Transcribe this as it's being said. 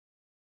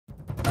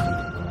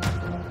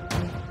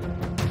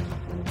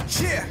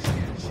Yeah.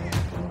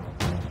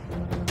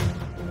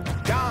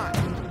 Gone.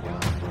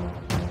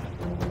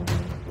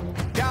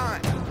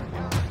 Gone.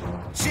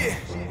 Yeah.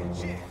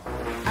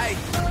 Hey,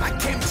 I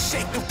came to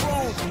shake the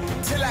room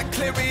till I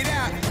clear it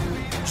out.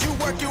 You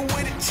working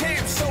with a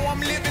champ, so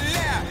I'm living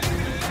loud.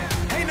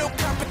 Ain't no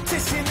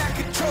competition, I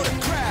control the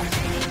crowd.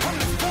 I'm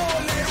the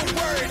four-letter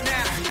word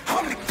now.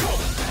 I'm the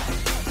GOAT.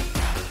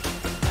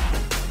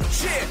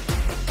 Yeah.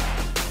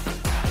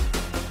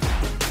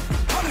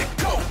 I'm the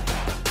GOAT.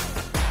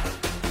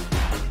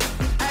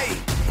 Hey,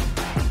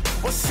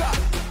 what's up?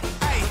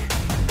 Hey,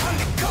 I'm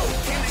the GOAT.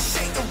 Came to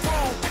shake the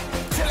room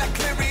till I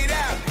clear it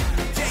out.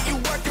 Yeah, you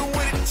working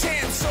with a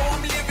champ, so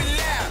I'm living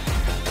loud.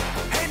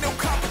 Ain't no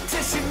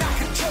competition, I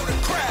control the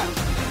crowd.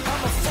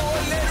 I'm a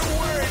four-letter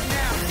word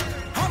now.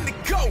 I'm the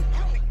GOAT.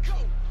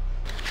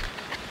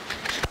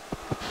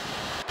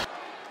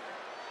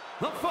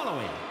 The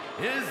following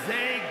is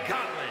a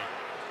gauntlet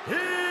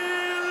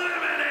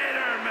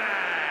eliminator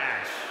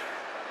match.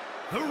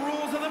 The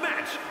rules of the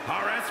match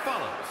are as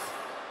follows.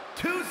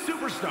 Two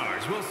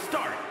superstars will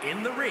start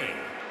in the ring.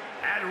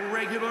 At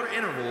regular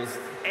intervals,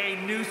 a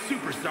new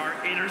superstar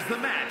enters the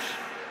match.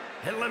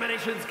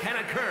 Eliminations can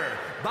occur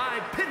by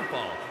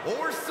pinfall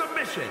or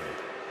submission.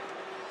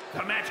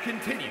 The match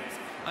continues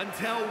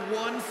until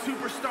one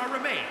superstar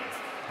remains,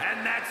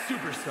 and that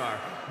superstar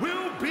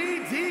will be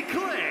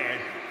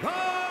declared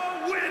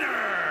the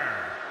winner.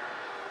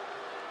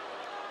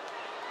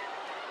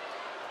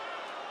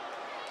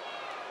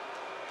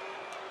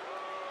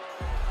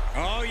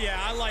 Oh yeah,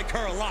 I like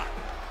her a lot.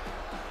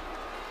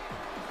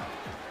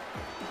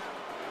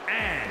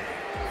 And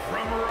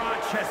from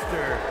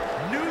Rochester,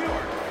 New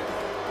York,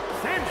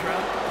 Sandra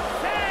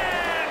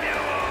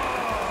Samuels.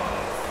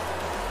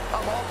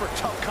 I'm all for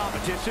tough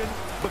competition,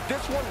 but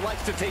this one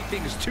likes to take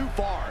things too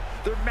far.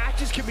 Their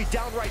matches can be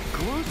downright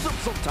gruesome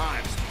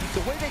sometimes,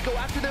 the way they go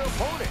after their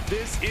opponent.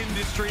 This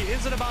industry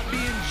isn't about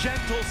being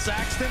gentle,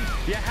 Saxton.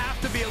 You have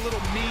to be a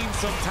little mean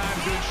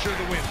sometimes to ensure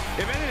the win.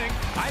 If anything,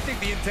 I think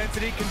the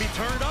intensity can be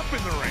turned up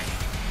in the ring.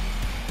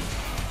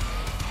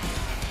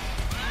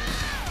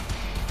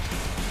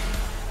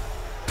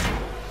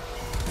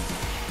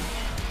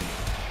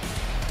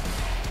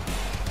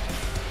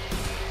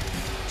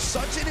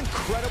 Such an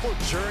incredible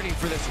journey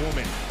for this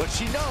woman, but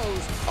she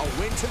knows a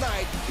win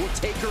tonight will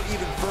take her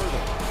even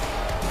further.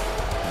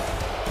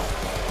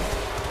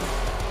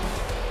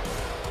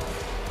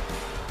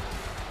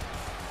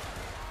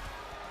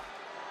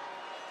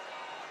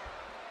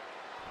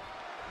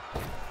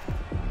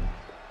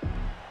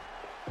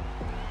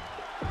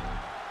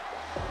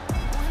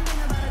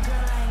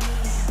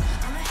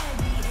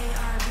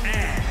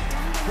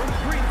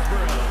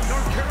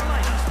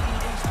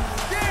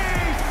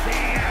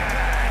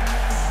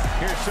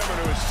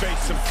 Someone who has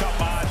faced some tough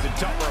odds and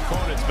tougher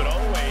opponents, but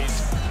always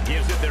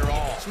gives it their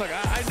all. Look,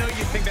 I know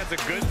you think that's a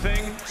good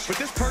thing, but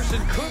this person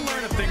could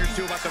learn a thing or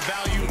two about the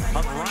value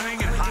of running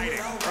and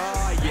hiding.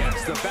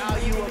 Yes, the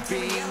value of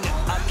being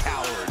a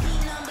coward.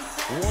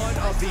 One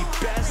of the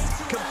best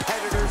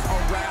competitors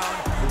around,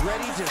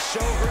 ready to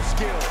show her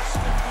skills.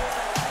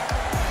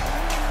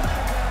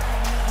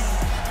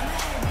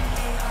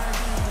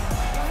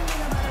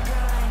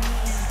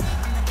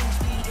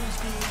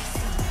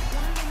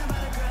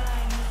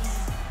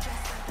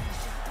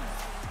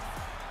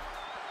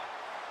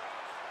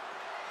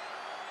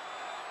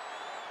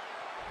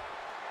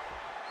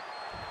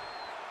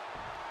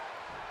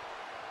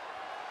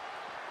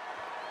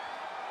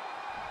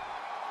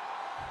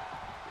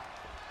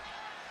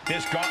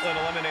 This gauntlet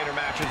eliminator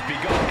match has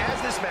begun. As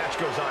this match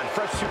goes on,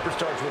 fresh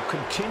superstars will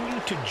continue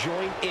to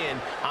join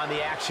in on the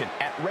action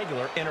at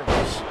regular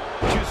intervals.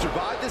 To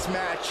survive this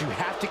match, you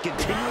have to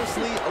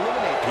continuously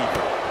eliminate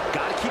people.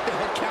 Got to keep the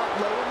head count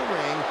low in the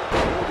ring,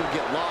 or you'll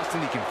get lost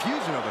in the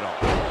confusion of it all.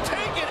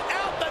 Take it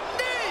out the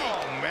knee!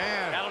 Oh,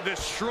 man. That'll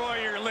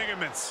destroy your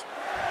ligaments.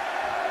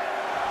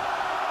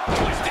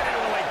 Twisted into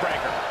a leg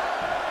breaker.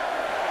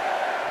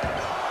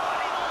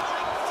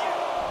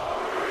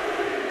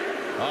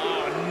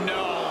 Oh,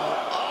 no.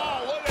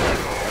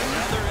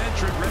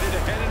 Ready to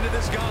head into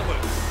this gauntlet.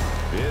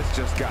 This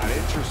just got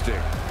interesting.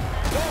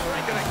 Oh,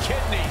 right to the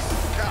kidneys.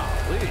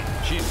 Golly.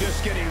 She's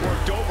just getting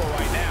worked over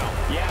right now.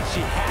 Yeah,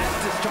 she has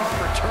to start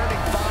returning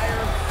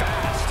fire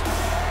fast.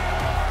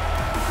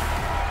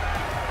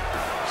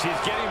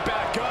 She's getting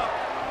back up,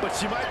 but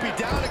she might be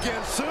down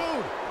again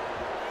soon.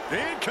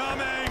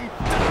 Incoming.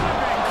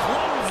 Diving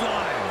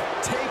clothesline.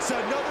 Takes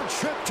another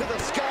trip to the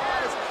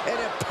skies, and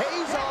it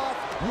pays off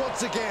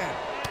once again.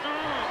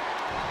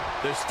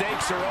 The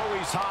stakes are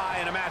always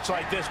high in a match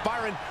like this.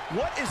 Byron,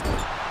 what is...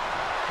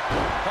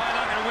 Probably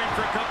not going to win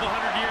for a couple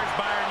hundred years,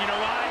 Byron. You know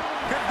why?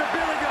 Because the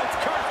Billy Goat's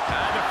curse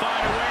had to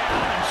find a way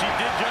out, and she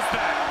did just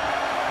that.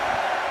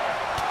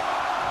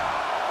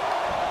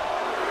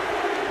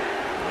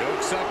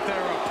 Yokes up their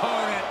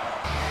opponent.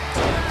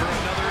 Time for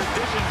another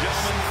edition,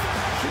 gentlemen.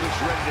 She looks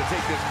ready to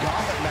take this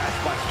gauntlet match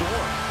by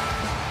storm.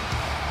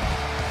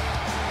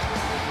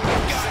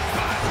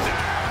 Gutbuster!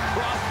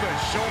 Across the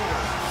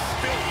shoulder.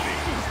 Filthy.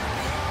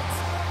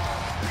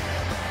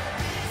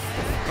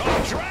 Oh,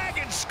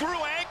 dragon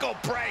screw ankle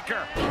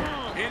breaker.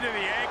 Into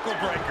the ankle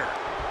breaker.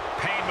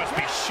 Pain must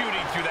be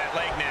shooting through that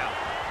leg now.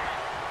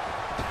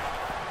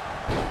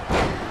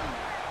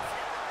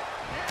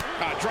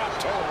 Drop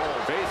toe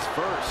hold. Face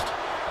first.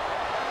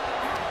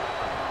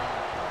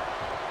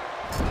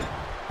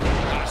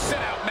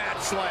 Sit-out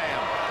mat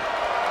slam.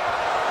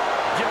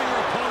 Giving her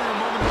opponent a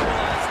moment to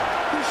realize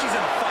who she's in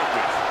a fight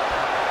with.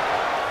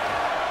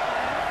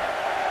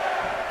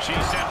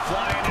 She's sent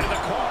flying into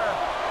the corner.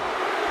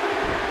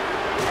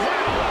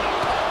 Wow, what a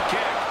pump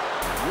kick.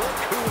 Look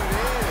who it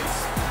is.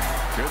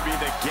 Could be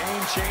the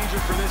game changer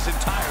for this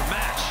entire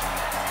match.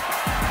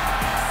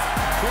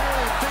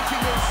 Clearly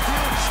thinking a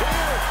steel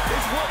chair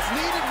is what's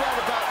needed right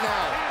about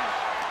now.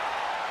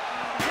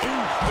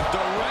 Ooh, the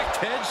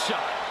direct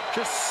headshot.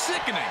 Just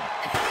sickening.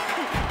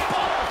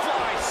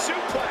 Butterfly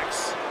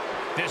suplex.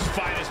 This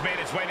fight has made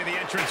its way to the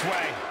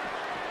entranceway.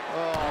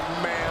 Oh,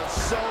 man,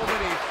 so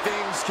many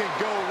things can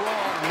go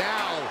wrong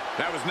now.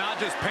 That was not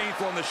just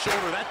painful on the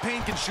shoulder. That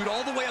pain can shoot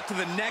all the way up to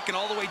the neck and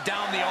all the way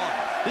down the arm.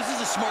 This is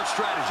a smart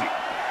strategy.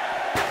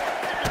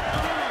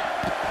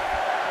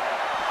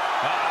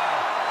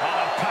 All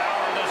the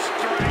power, the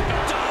strength, the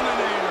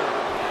Dominator.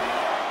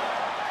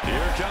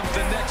 Here comes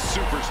the next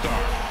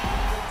superstar.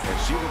 And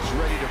she looks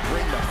ready to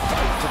bring the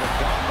fight to the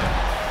gauntlet.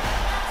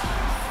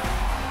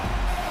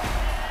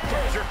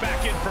 throws her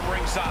back in from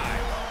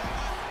ringside.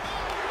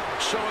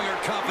 Showing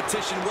her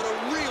competition what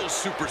a real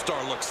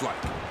superstar looks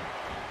like.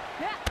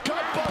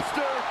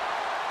 Gutbuster!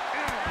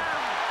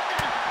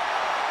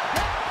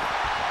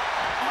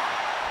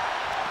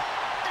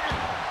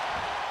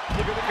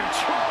 Look at the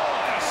control.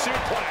 A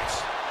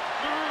suplex.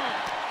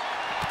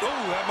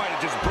 Oh, that might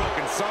have just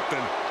broken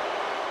something.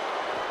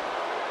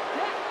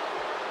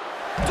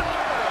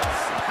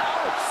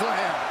 Power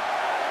slam!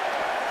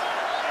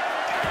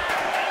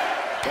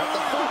 Got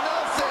the full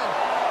Nelson!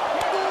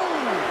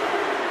 Ooh!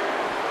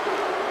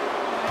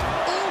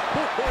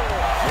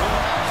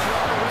 Relax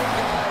on the ring,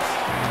 guys.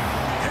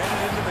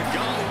 Headed into the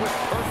gauntlet with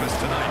purpose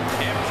tonight.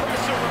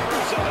 Impressive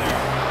reversal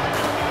there.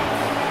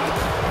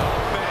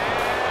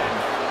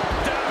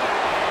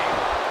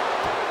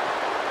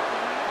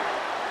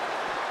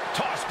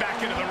 Tossed back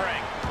into the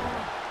ring.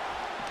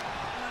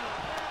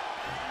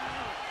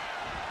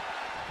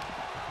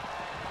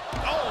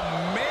 Oh,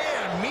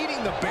 man,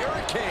 meeting the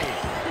barricade.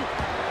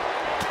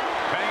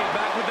 Banging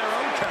back with their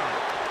own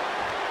counter.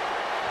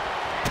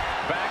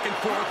 Back and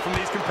forth from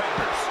these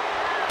competitors.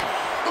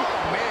 Oh,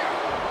 man.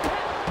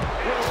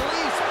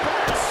 Release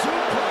back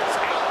suplex.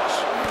 Ouch.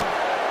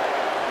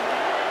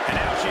 And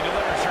now she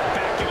delivers her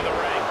back into the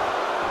ring.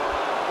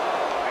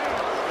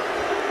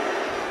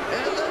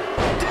 And the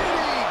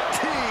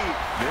DDT.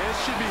 This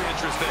should be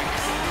interesting.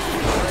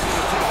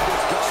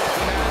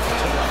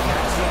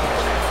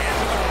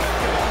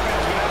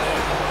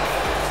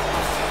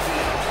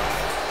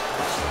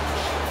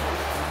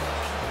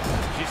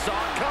 She saw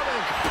it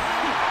coming.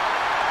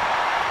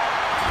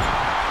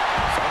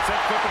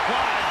 Sunset flip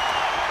applied.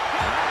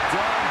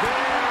 Down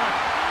there.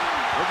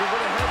 Looking for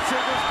the head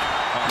scissors.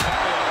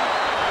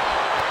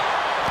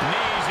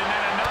 Knees and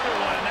then another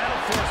one, and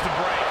that'll force the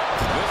break.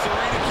 This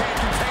arena can't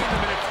contain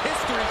them, and if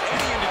history's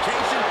any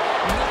indication,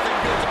 nothing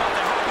good's about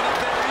to happen up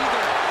there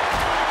either.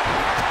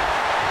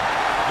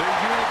 The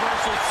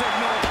universal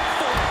signal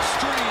for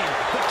extreme.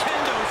 The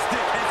kendo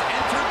stick has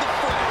entered the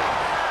fray.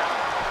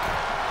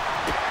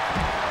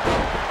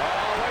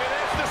 Oh, look at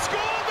this, the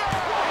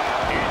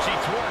schoolgirl! And she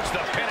thwarts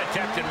the pin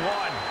attempt in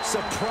one.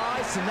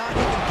 Surprised to not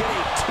even get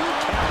a 2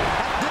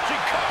 count. She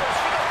covers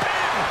for the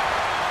pin!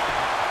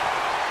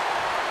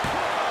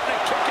 The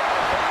kick out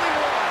of only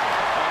one.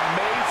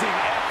 Amazing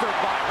effort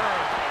by her.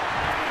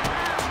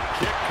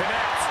 Kick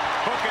connects,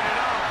 hooking it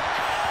up.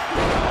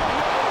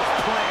 Rose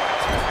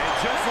plant. And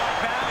just like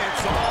that,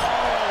 it's all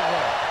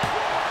over.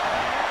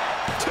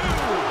 2.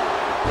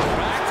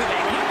 Back to the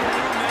locker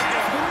room they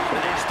go.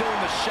 And they're still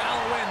in the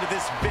shallow end of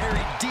this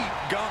very deep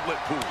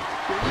gauntlet pool.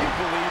 Will you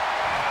believe?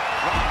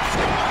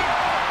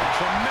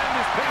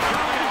 Tremendous pin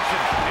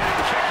combination. And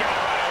a kick out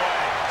right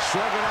away.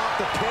 Shrugging off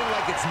the pin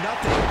like it's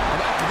nothing.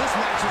 And after this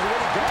match has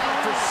already gone on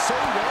for so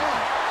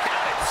long. Got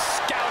it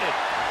scouted.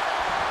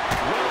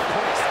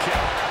 Well-placed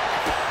kick.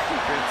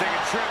 Gonna take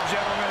a trip,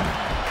 gentlemen.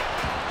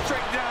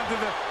 Straight down to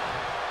the...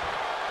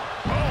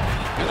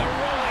 And the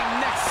rolling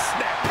neck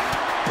snap.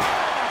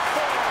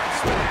 Forearm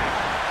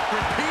snap.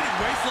 repeated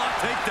waistlock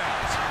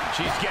takedowns.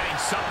 She's getting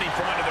something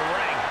from under the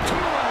ring. 2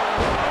 in a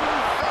row.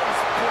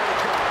 Face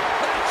breaker.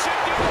 That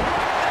should do it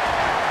right there.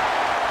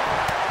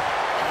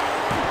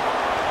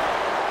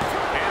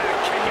 And a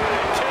kick out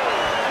at 2.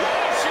 What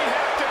does she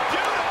have to do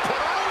to put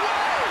her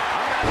away?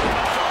 I'm asking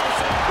myself the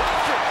same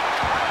question.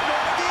 I have no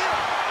idea.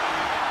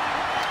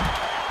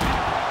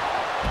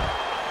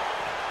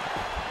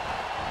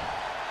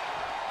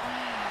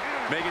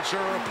 Making sure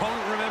her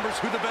opponent remembers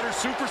who the better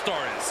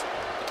superstar is.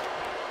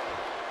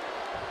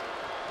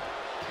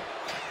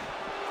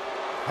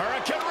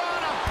 Hurricane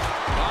Rana.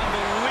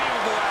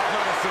 Unbelievable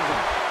athleticism.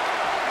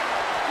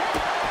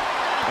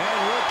 And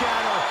look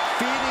at her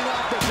feeding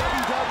off the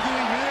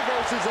WWE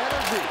Universe's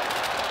energy.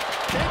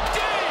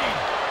 Indeed.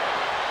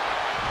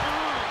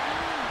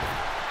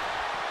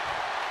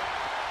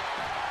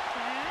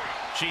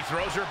 She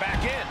throws her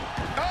back in.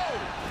 Oh!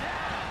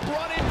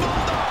 Running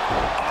bulldog!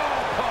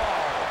 Oh!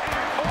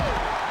 Oh!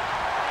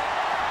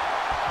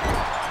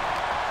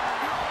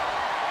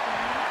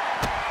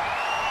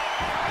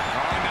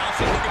 Now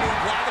she's looking to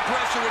apply the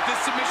pressure with this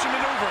submission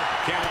maneuver.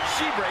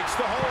 She breaks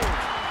the hold.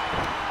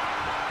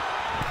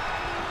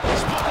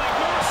 Split like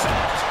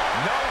moonsault.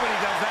 Nobody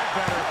does that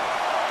better.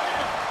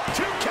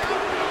 2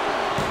 count.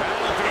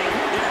 Battle through.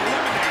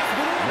 Eliminate.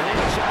 No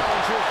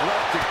challengers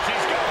left.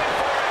 She's going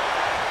for it.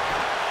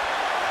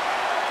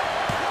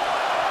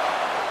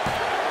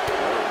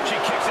 She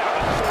kicks out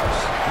with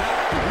force.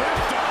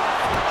 Lift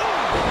off.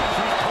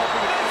 She's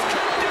hoping this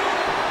could do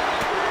it.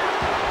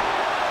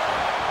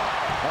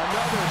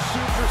 Another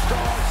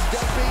superstar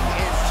stepping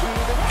into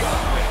the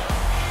cockpit.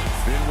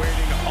 Been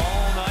waiting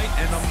all night,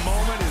 and the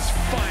moment is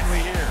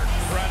finally here.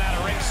 Run out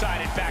of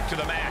ringside and back to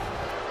the mat.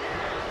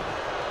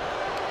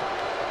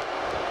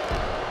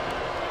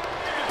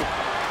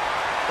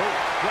 Oh,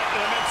 right to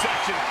the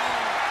midsection.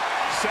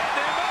 Set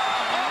them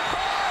up.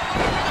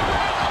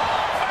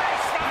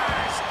 Face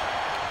first.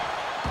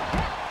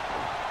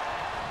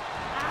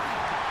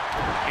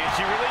 And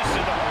she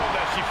releases the hold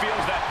as she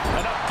feels that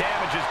enough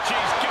damage is.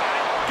 She's got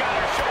it. Got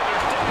her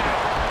shoulders down.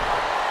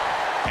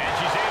 And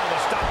she's able to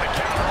stop the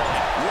counter.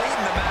 Late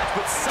in the match,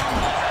 but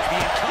somehow has the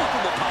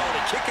incomparable power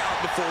to kick out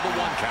before the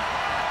 1 count.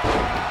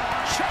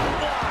 Chop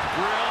block.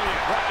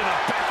 Brilliant. Right in the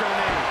back of the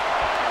knee.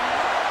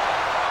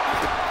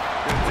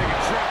 Gonna take a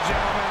trip,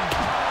 gentlemen.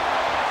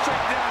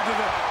 Straight down to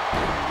the...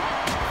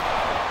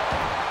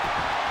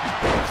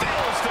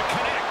 Fails to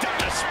connect on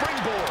the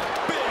springboard.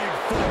 Big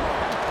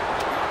forearm.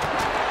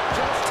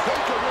 Just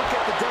take a look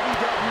at the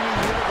WWE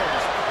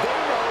Universe. They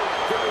know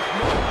there is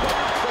no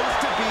better place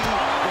to be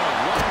than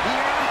right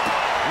here,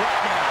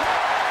 right now.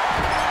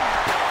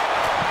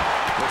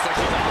 Looks like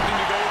she's opting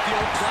to go with the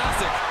old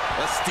classic,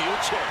 a steel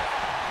chair.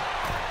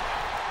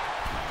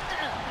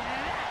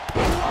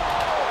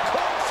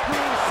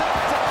 Corkscrew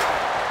senton.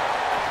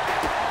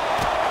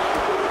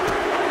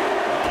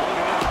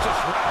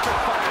 Just rapid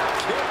fire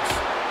kicks.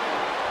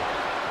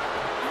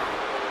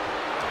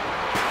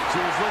 She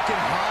was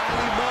looking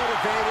highly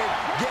motivated,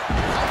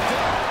 getting hyped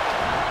up.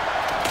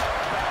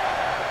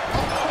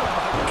 Oh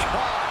my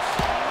gosh.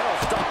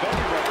 That'll stop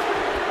anybody.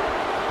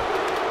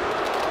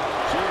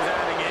 She is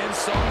adding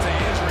insult to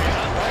injury.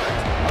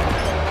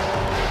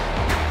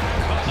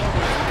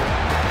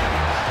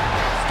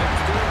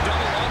 Steps through a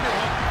double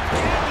underhook.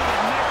 Into the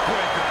neck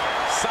breaker.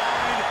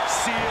 Signed,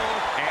 sealed,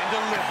 and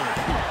delivered.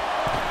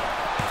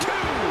 2.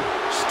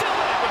 Still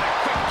in it with a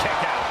quick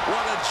kick out.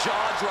 What a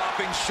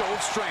jaw-dropping show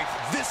of strength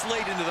this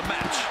late into the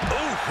match.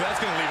 Ooh, that's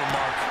going to leave a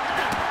mark.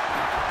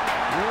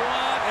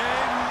 What a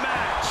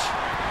match.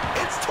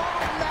 It's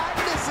total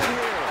madness in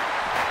here.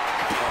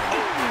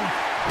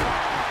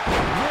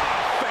 What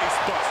a face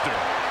buster.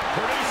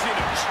 Producing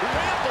a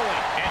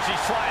trampling. And she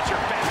slides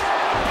her back.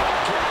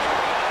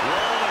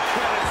 Roll the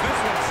credits. This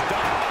one's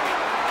done.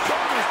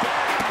 Shoulders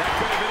down. That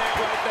could have been it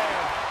right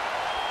there.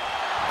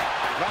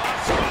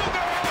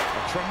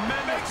 A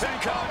tremendous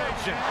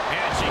combination.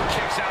 And she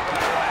kicks out with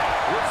her leg.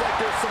 Looks like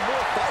there's some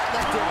more fight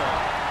left in her.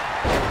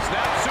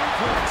 Snap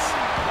suplex.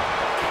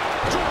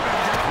 Driven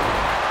down.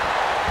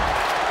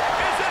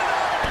 Is it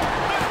enough?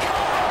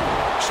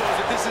 Shows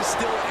that this is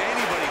still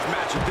anybody's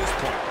match at this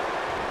point.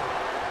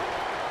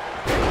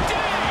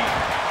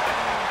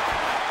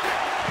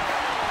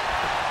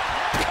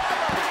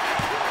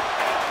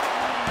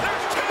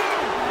 There's 2.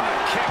 A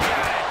kick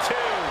out at 2.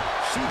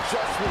 She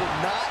just will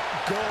not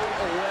go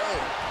away.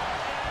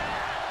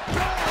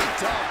 Belly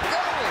to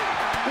belly.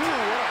 Ooh,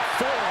 what a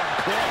forearm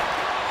club.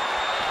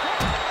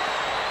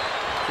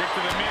 Kick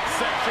to the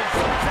midsection.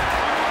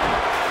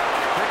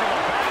 Taking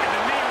the back of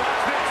the knee.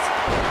 Watch this.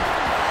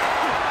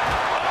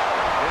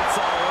 It's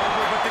all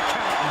over but the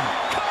counting.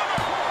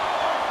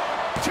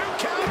 2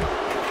 count.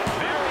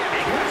 Very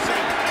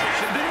aggressive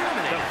combination there.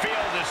 The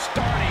field is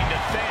starting to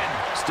thin.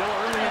 Still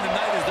early in the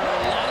night as there are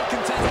a lot of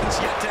contestants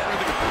yet to enter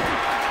the...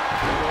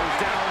 Goes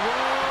down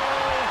low.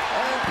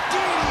 And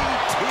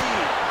DDT.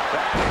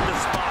 Back in the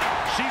spot.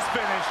 She's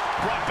finished.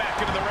 Brought back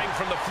into the ring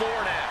from the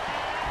floor now.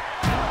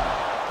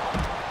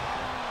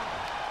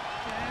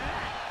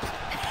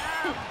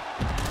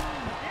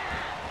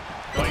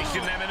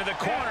 Placing them into the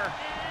corner.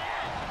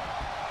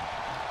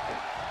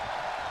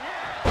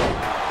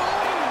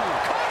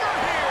 Cover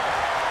here.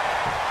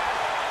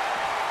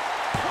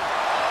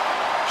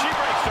 She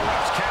breaks the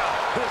ref's count.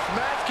 This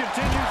match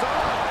continues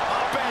on.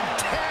 Up and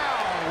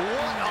down.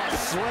 What a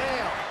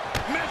slam.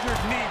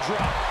 Measured knee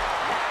drop.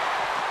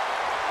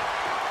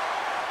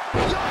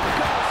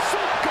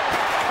 Yokosuka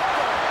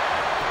cover.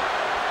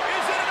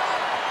 Is it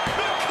enough?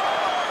 The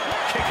cover.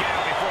 Kick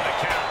out before the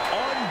count.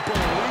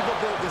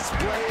 Unbelievable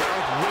display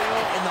of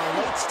will in the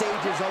late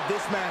stages of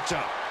this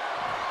matchup.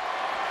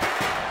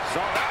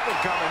 Saw that one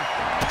coming.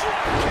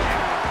 Drop kick.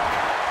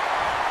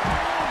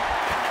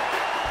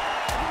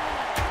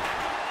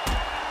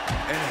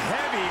 And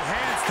heavy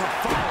hands to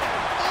follow.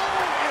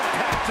 Oh,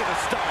 impact to the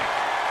stomach.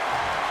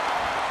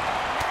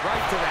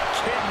 Right to the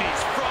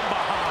kidneys from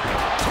behind.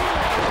 2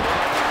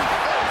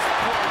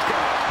 face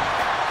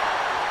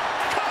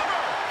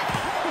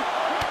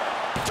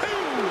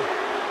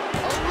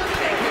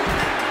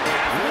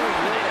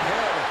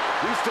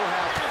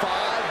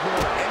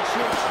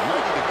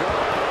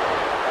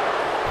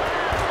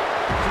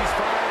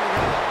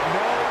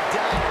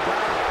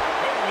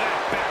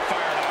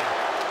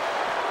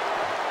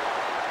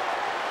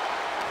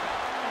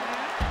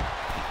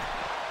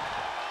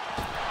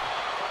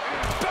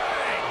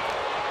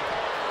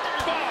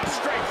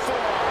straight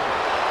forearm.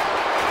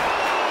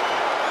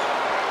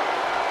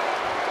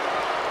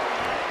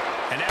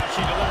 And now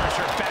she delivers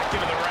her back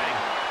into the ring.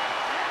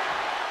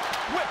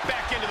 Whip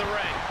back into the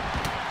ring.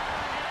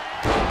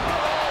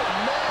 Oh,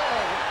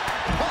 man.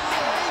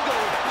 High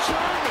angle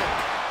German.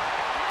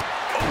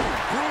 Oh,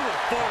 brutal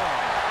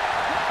forearm.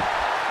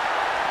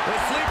 The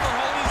sleeper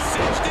hold is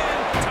cinched in.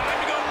 Time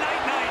to go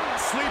night-night.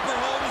 Sleeper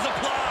hold is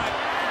applied.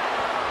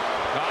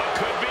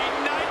 Could be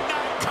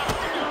night-night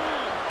time.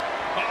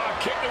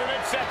 Kick to the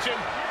midsection.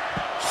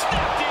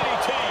 Snap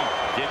DDT.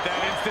 Get that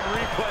instant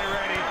replay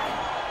ready.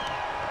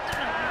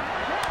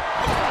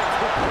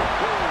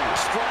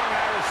 Strong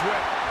Irish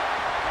whip.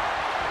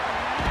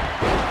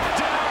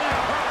 Down in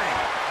a hurry.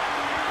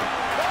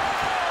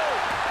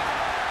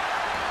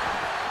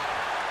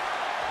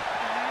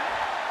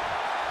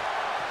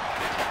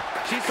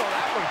 She saw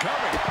that one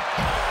coming.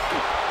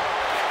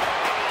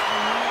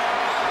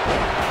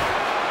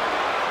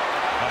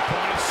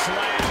 Opponent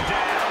slammed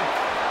down.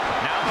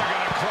 Now they're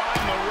going to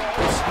climb the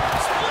ropes.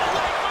 Split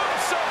leg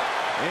moonsault.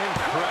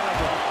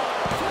 Incredible.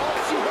 All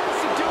she has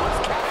to do is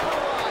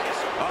capitalize.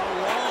 A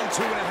long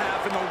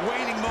 2.5 in the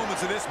waning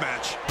moments of this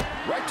match.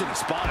 Right to the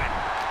spine.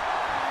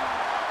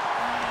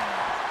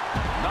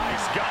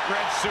 Nice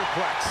gut-wrench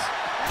suplex.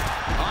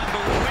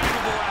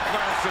 Unbelievable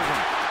athleticism.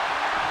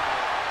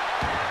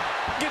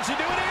 Can she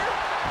do it here?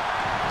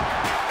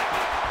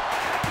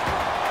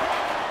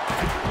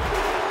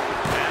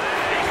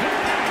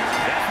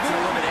 That's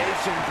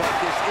elimination, but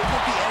this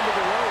isn't the end of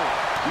the road.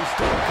 We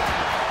still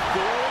have 4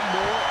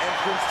 more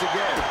entrants to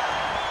go.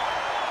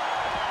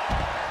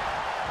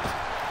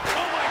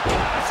 Oh my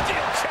God,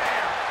 steel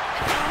chair!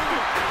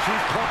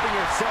 She's pumping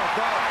herself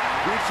up,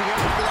 reaching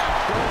out for that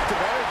burst of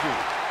energy.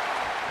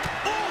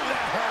 Ooh,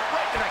 that hurt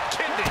right to the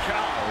kidney.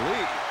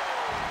 Golly.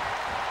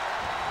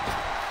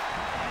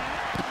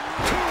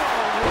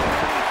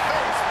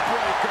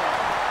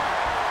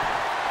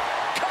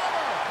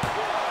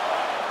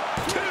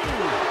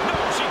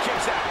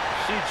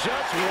 She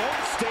just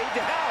won't stay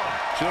down.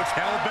 She looks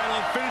hell-bent on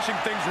finishing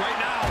things right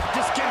now.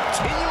 Just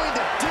continuing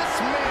to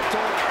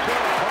dismantle their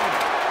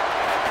opponent.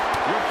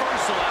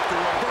 Reversal after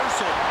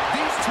reversal.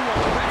 These two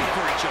are ready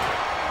for each other.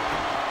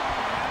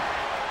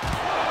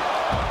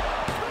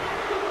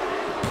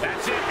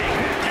 That's it.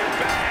 Get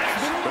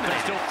back. But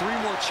there's still 3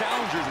 more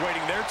challengers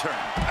waiting their turn.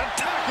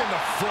 Attack in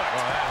the foot.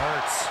 Oh, that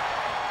hurts.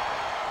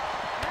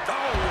 Oh,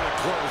 with a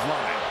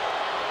clothesline.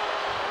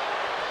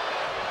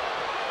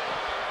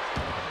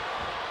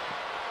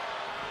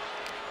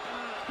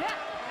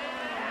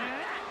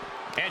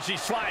 And she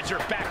slides her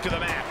back to the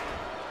mat.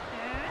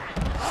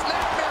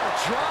 Snapmare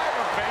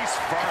driver. Face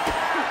first.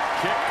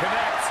 Kick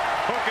connects.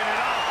 Hooking it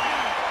up.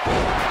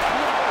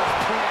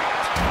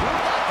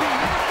 Will that be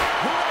it?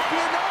 Will that be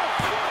enough?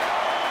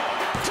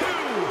 2.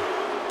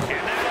 And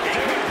that'll do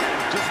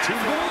it. Just 2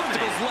 more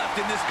obstacles left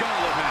in this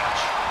gauntlet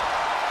match.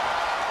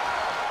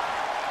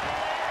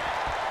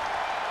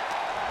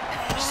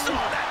 Saw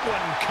that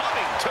one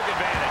coming. Took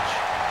advantage.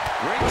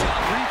 Great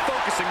job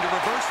refocusing to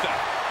reverse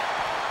that.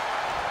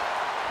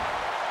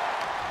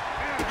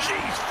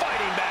 She's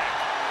fighting back.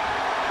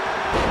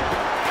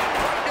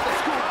 Right to the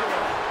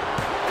schoolgirl.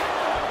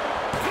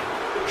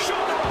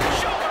 Shoulder up,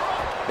 shoulder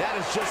up. That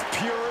is just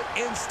pure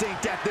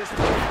instinct at this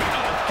point.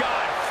 Oh,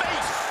 God.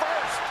 Face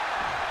first.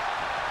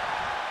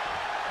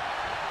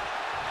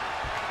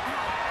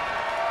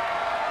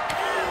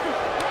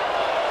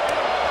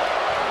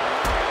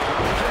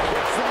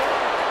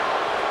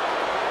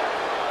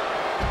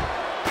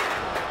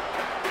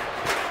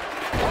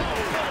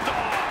 Hits the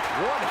mark.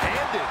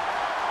 One-handed.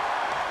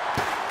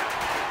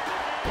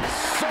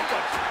 So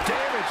much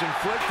damage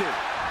inflicted.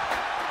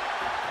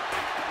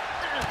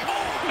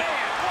 Oh,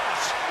 man. What a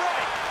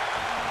strike.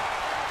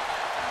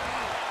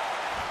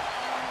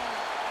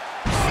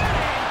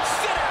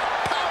 Sit out.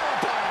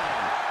 Powerbomb.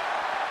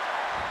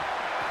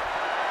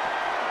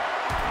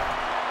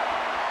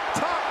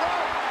 Top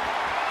rope.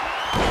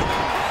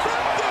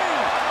 50.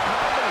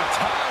 How many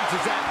times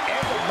does that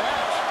end a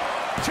match?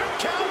 2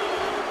 count.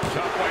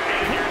 Tough way to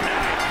end your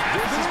night.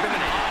 This has been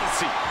an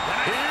odyssey.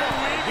 Here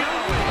we go.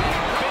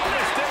 Big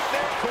mistake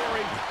there,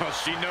 Corey. Well,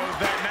 she knows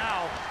that now.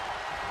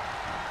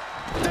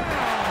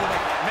 Down with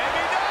it.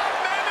 Maybe not,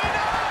 maybe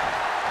not.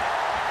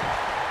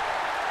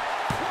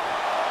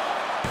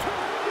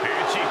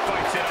 And she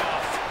fights it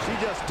off. She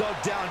just dug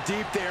down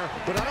deep there,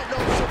 but I don't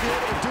know if she'll be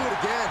able to do it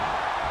again.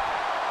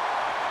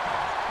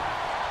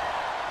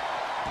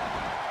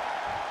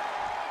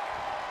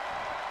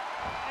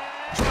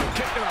 Drop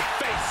kick to the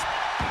face.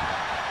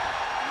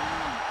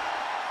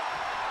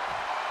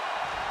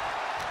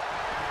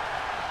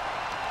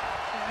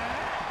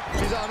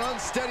 She's on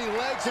unsteady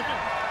legs.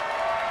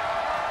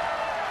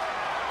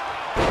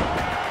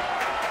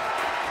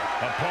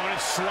 Opponent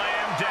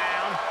slammed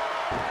down.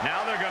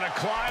 Now they're going to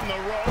climb the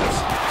ropes.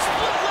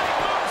 Split leg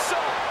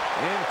moonsault.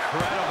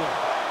 Incredible.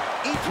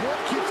 Each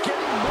one keeps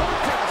getting more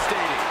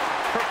devastating.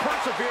 Her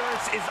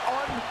perseverance is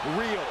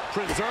unreal.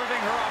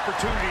 Preserving her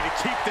opportunity to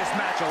keep this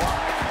match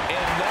alive.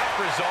 And that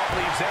result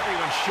leaves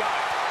everyone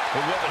shocked.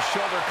 But will the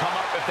shoulder come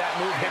up if that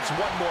move hits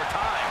one more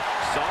time?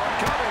 Saw it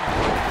coming.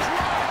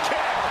 Drop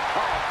kick.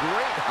 Oh,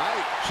 great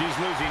height. She's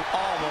losing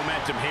all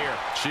momentum here.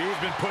 She's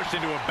been pushed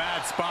into a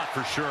bad spot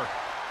for sure.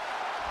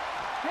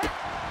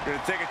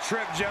 Gonna take a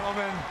trip,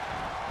 gentlemen.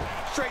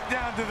 Straight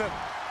down to the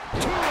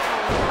 2-1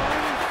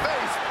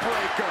 face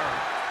breaker.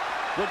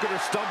 Look at her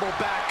stumble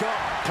back up.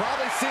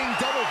 Probably seeing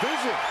double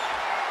vision.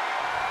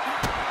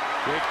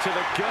 Kick to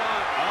the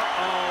gut.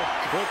 Uh-oh.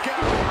 Look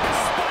out.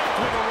 spiked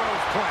with a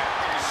rose plant.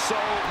 So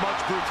much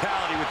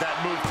brutality with that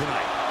move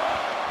tonight.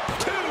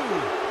 2.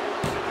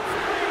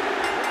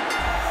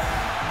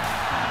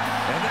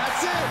 And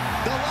that's it.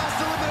 The last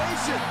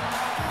elimination.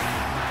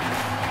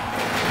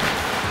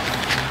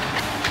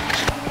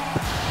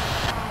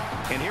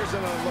 And here's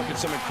another look at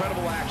some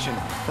incredible action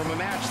from a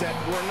match that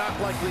we're not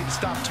likely to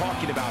stop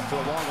talking about for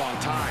a long, long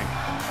time.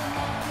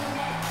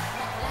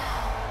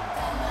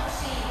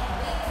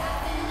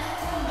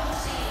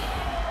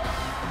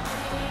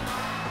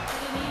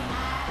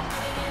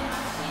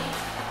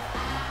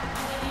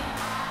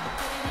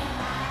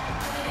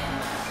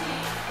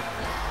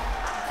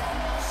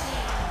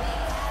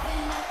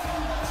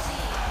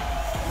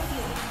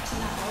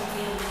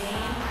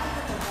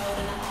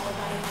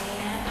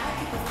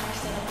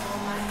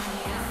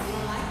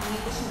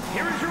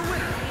 Here is your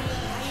winner,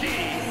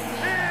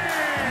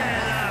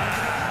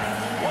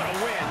 what a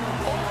win,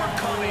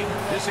 overcoming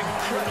this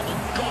incredible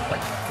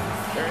gauntlet.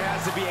 There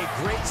has to be a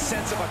great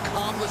sense of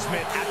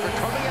accomplishment after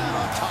coming out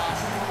on top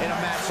in a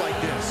match like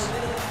this.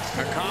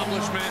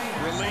 Accomplishment,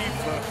 relief,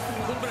 a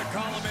little bit of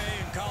column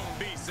A and column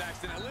B,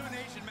 Saxton.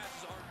 Elimination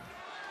matches are...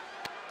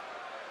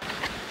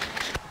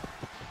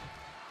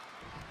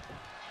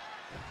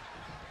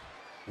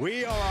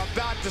 We are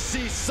about to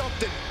see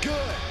something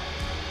good.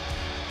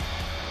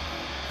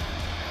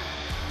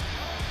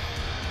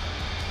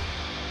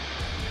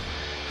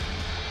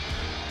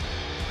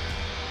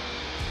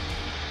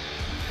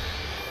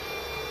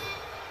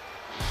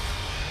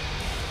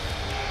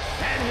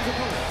 And his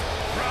opponent,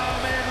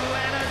 from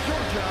Atlanta,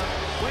 Georgia,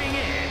 weighing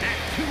in at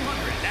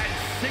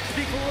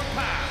 264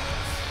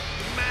 pounds,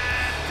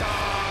 Mad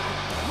Dog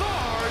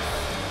Lars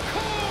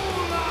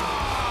Cola!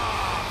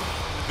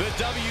 The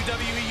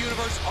WWE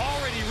Universe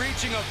already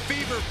reaching a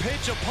fever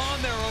pitch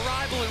upon their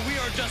arrival, and we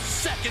are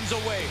just seconds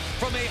away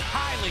from a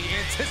highly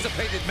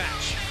anticipated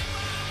match.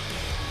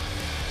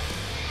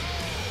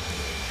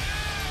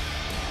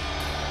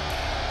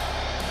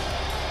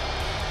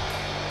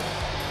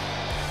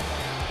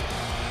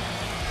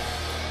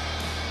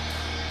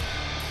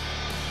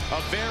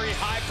 A very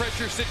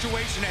high-pressure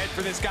situation ahead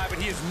for this guy, but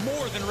he is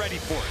more than ready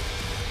for it.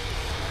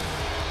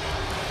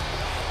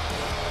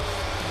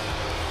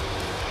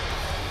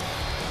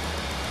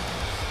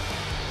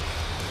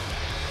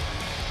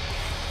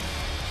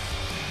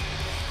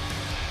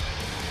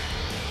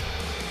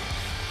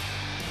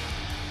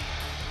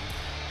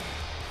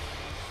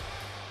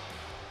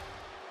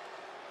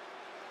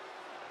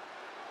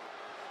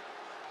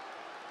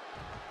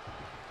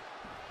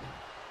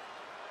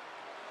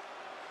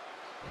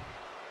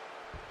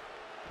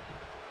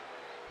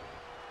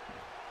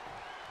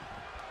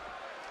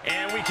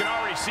 And we can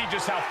already see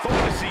just how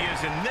focused he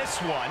is in this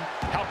one,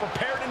 how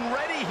prepared and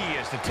ready he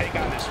is to take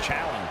on this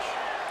challenge.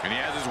 And he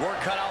has his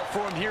work cut out for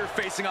him here,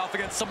 facing off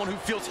against someone who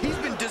feels he's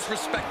been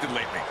disrespected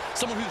lately.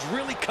 Someone who's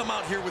really come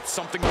out here with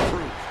something to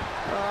prove.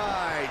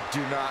 I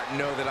do not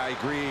know that I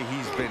agree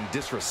he's been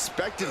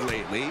disrespected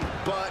lately,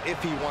 but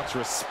if he wants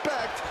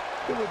respect,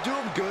 it will do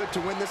him good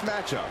to win this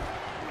matchup.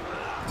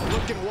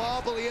 Looking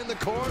wobbly in the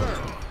corner.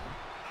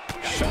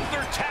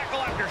 Shoulder tackle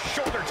after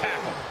shoulder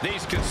tackle.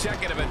 These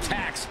consecutive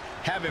attacks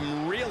have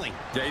him reeling.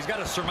 Yeah, he's got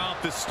to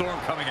surmount this storm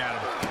coming at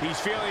him. He's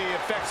feeling the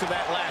effects of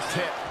that last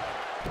hit.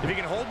 If he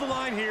can hold the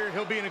line here,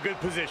 he'll be in a good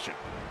position.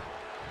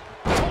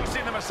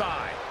 Tossing them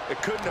aside.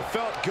 It couldn't have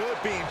felt good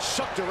being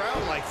shucked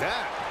around like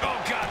that. Oh,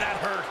 God, that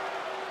hurt.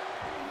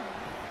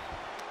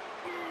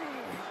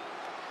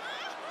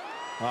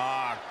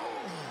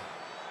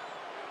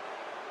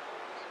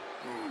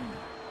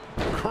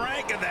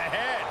 Crank in the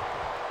head.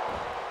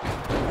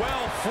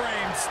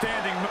 Well-framed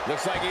standing.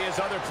 Looks like he has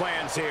other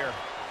plans here.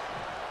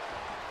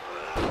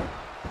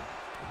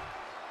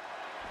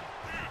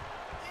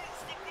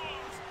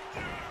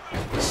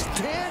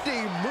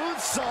 Standing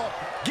moonsault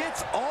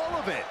gets all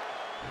of it.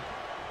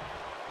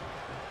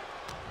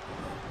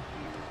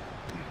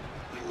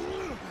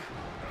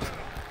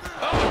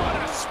 Oh, what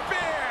a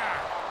spear!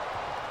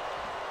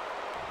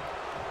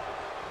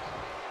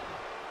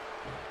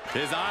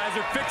 His eyes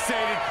are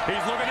fixated.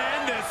 He's looking to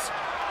end this.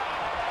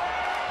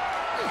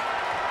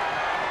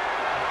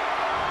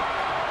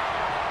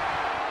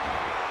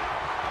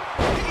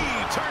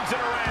 He turns it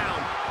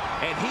around.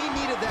 And he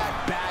needed that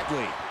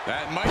badly.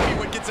 That might be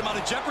what gets him out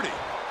of jeopardy.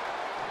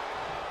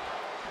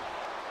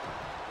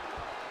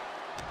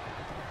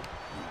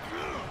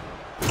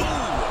 Ooh,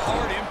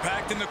 hard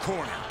impact in the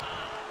corner.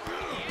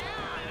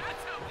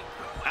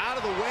 Out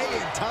of the way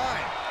in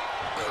time.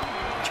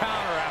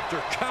 Counter after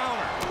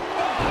counter.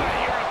 Oh,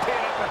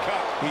 European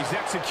uppercut. He's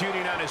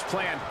executing on his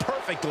plan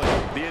perfectly.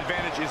 The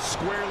advantage is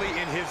squarely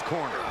in his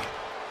corner.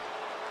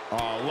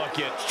 Oh, look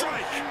at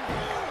strike.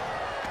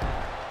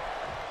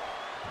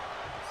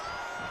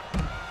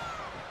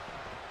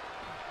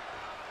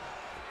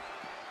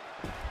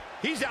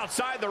 He's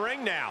outside the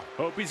ring now.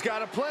 Hope he's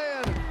got a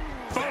plan.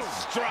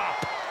 Fist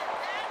drop.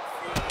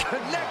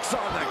 Connects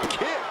on the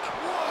kick.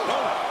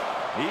 Oh,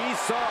 he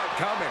saw it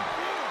coming.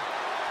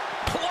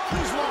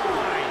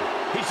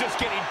 Clothesline. He's just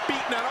getting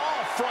beaten on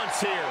all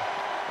fronts here.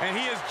 And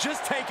he has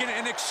just taken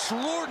an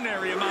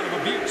extraordinary amount of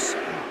abuse.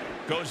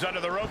 Goes under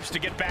the ropes to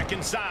get back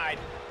inside.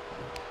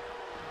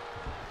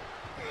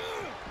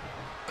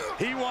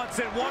 He wants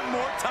it one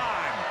more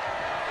time.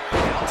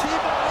 Now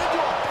T-bone into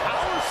a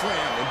power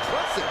slam.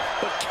 Impressive.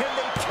 But can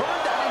they turn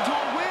that into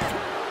a win?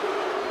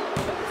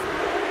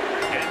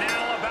 And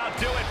that'll about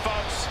do it,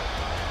 folks.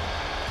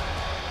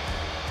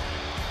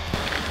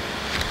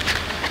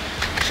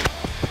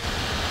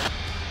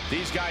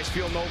 These guys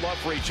feel no love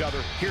for each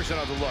other. Here's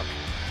another look.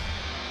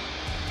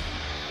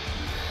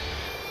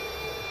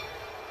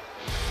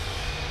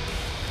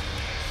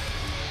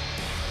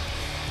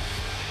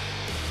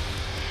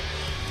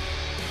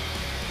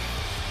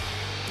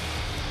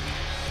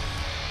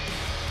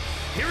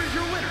 Here is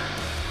your winner,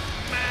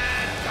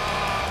 Mad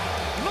Dog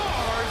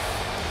Lars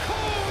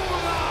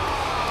Cola.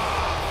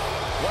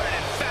 What an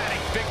emphatic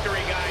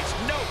victory, guys.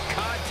 No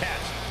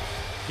contest.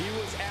 He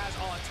was as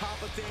on top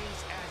of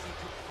things as he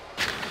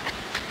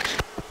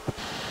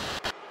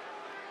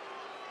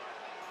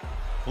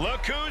could.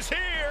 Look who's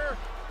here.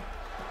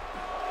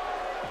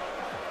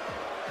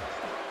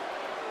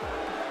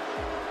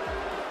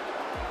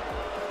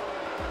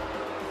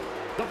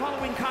 The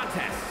following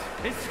contest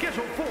is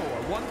scheduled for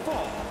one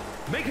fall.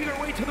 Making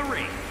her way to the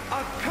ring,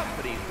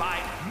 accompanied by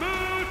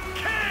Moon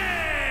K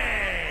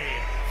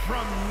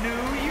from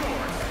New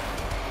York,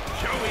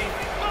 Joey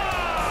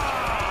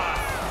Moss.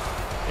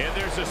 And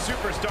there's a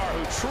superstar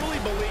who truly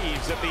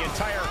believes that the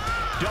entire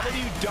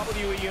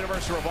WWE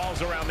Universe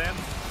revolves around them.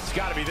 It's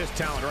got to be this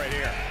talent right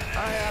here.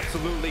 I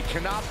absolutely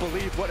cannot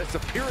believe what a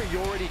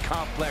superiority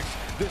complex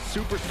this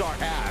superstar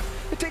has.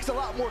 It takes a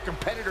lot more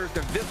competitors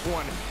than this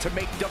one to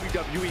make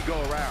WWE go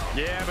around.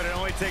 Yeah, but it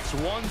only takes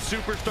one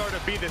superstar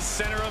to be the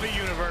center of the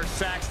universe,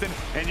 Saxton,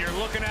 and you're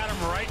looking at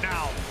him right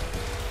now.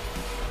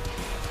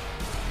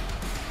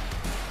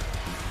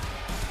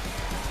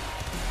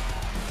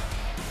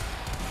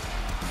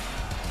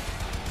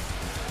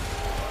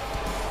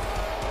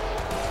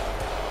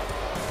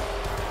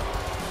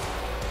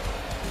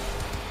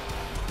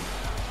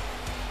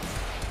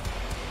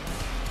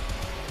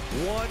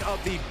 One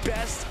of the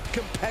best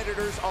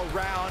competitors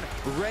around,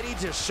 ready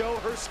to show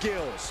her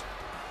skills.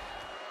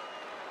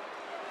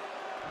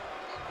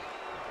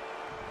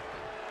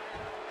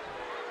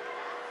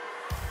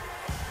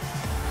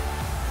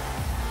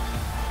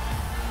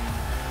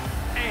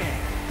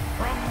 And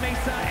from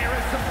Mesa,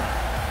 Arizona,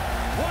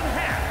 one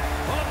half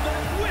of the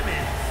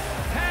Women's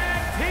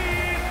Tag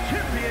Team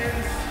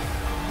Champions,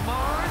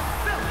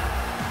 Marcella.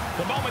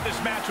 The moment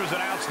this match was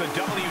announced, the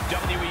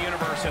WWE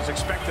Universe has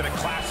expected a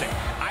classic.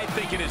 I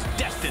think it is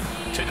destined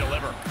to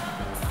deliver.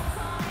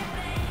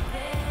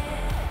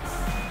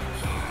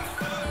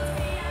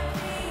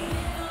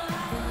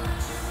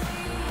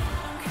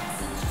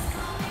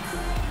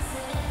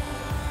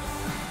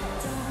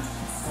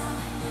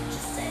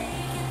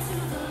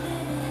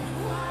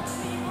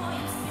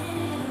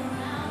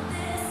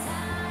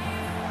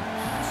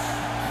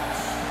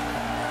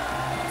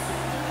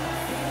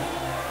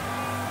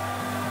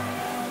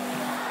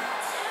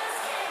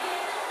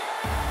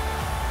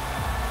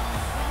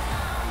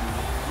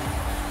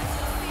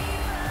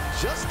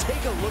 Just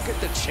take a look at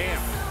the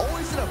champ.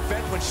 Always an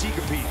event when she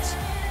competes.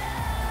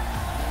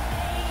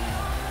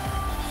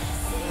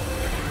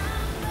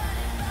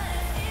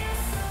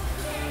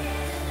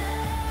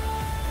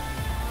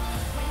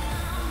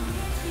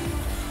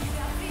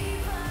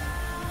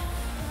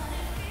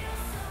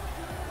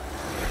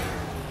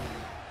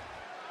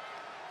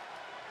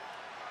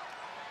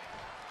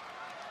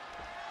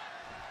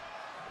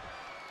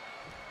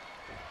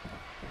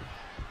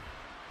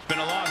 Been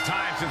a long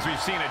time since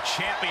we've seen a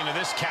champion of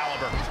this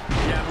caliber.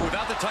 Yeah, but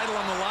without the title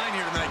on the line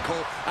here tonight,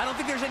 Cole, I don't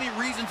think there's any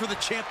reason for the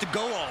champ to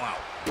go all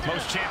out.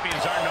 Most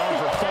champions are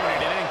known for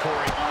phoning it in,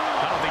 Corey.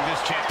 I don't think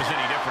this champ is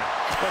any different.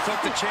 Let's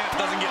hope the champ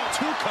doesn't get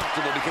too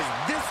comfortable because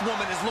this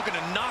woman is looking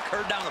to knock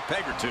her down a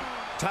peg or two.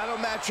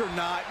 Title match or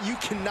not, you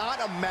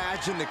cannot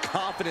imagine the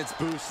confidence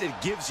boost it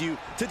gives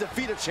you to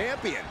defeat a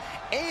champion.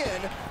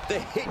 And the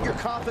hit your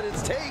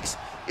confidence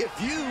takes if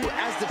you,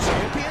 as the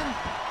champion,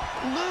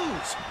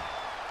 lose.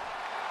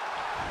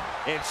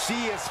 And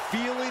she is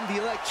feeling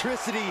the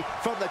electricity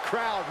from the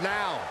crowd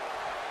now.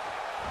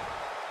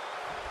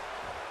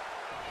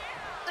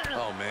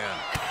 Oh, man.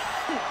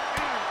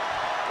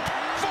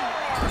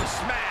 Forearm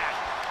smash.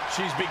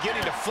 She's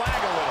beginning to flag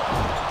a little.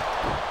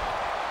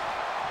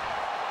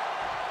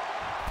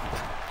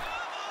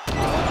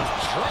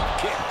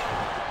 Drop kick.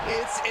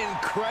 It's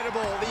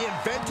incredible, the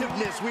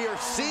inventiveness we are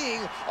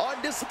seeing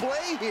on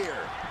display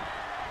here.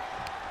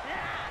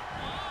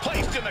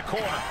 Placed in the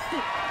corner.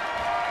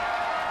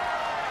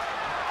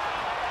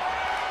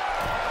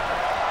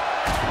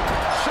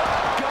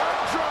 Shotgun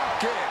drop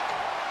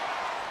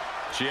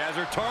She has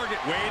her target,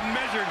 weighed and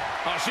measured.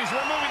 Oh, she's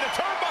removing the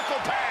turnbuckle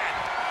pad.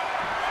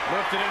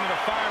 Lifted into the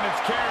fireman's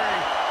carry.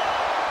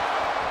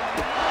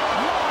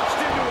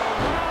 Launched into a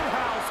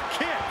roundhouse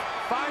kick.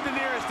 Find the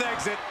nearest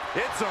exit.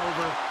 It's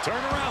over. Turn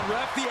around,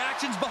 ref. The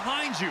action's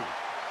behind you.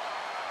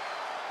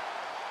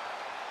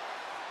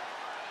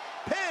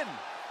 Pin.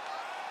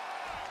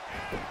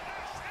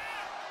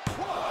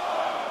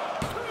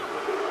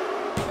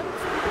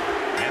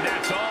 And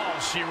that's all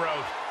she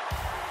wrote.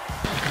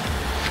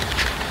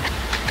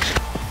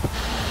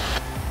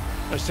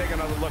 Let's take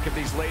another look at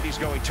these ladies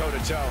going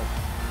toe-to-toe.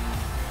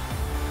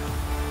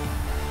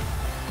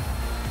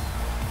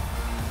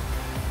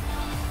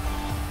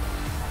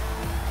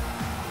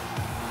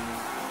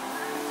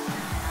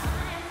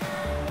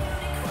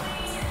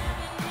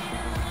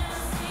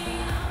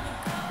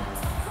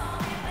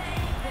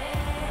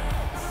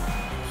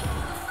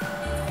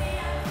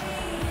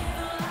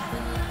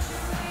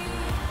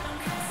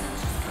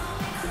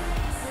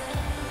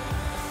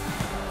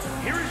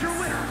 Here is your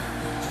winner,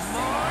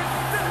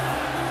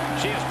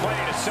 She has plenty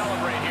to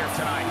celebrate here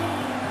tonight.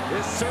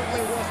 This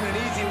certainly wasn't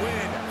an easy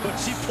win, but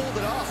she pulled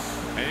it off.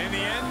 And in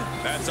the end,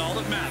 that's all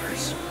that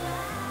matters.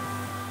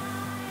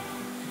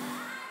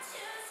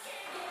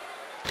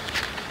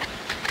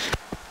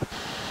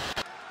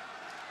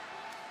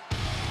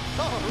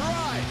 All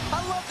right. I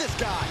love this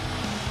guy.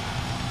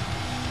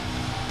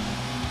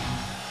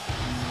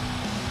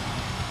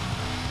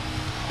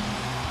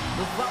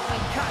 The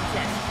following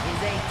contest is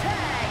a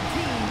tag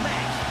team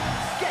match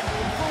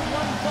scheduled for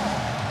one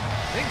fall.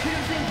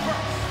 Introducing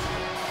first,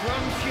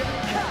 from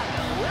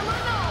Chicago,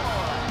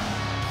 Illinois,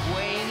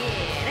 weighing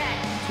in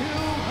at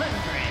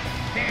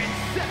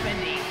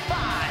 275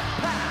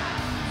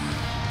 pounds,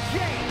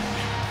 Jake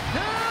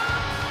the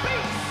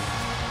Beast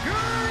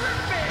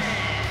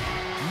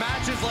Griffin.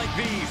 Matches like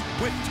these,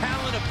 with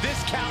talent of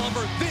this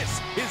caliber, this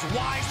is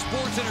why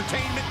sports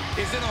entertainment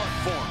is an art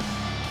form.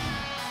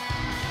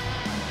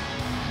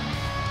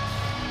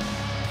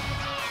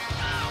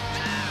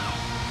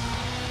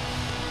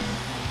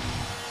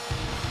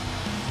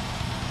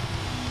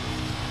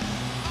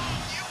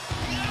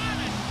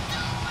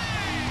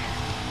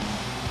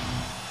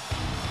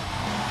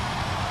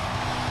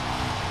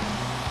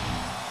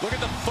 Look at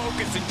the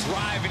focus and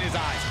drive in his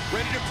eyes,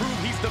 ready to prove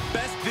he's the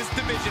best this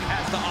division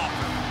has to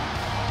offer.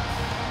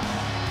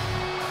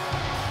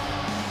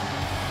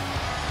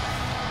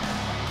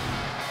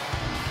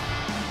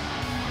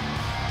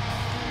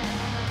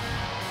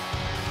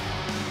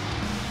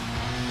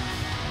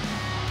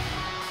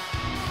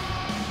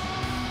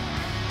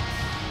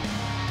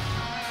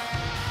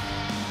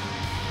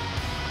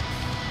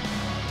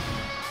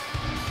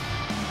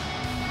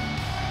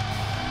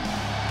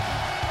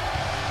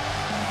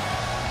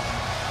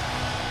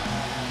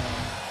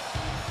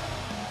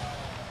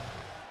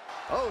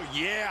 Oh,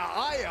 yeah,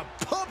 I am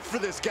pumped for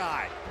this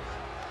guy.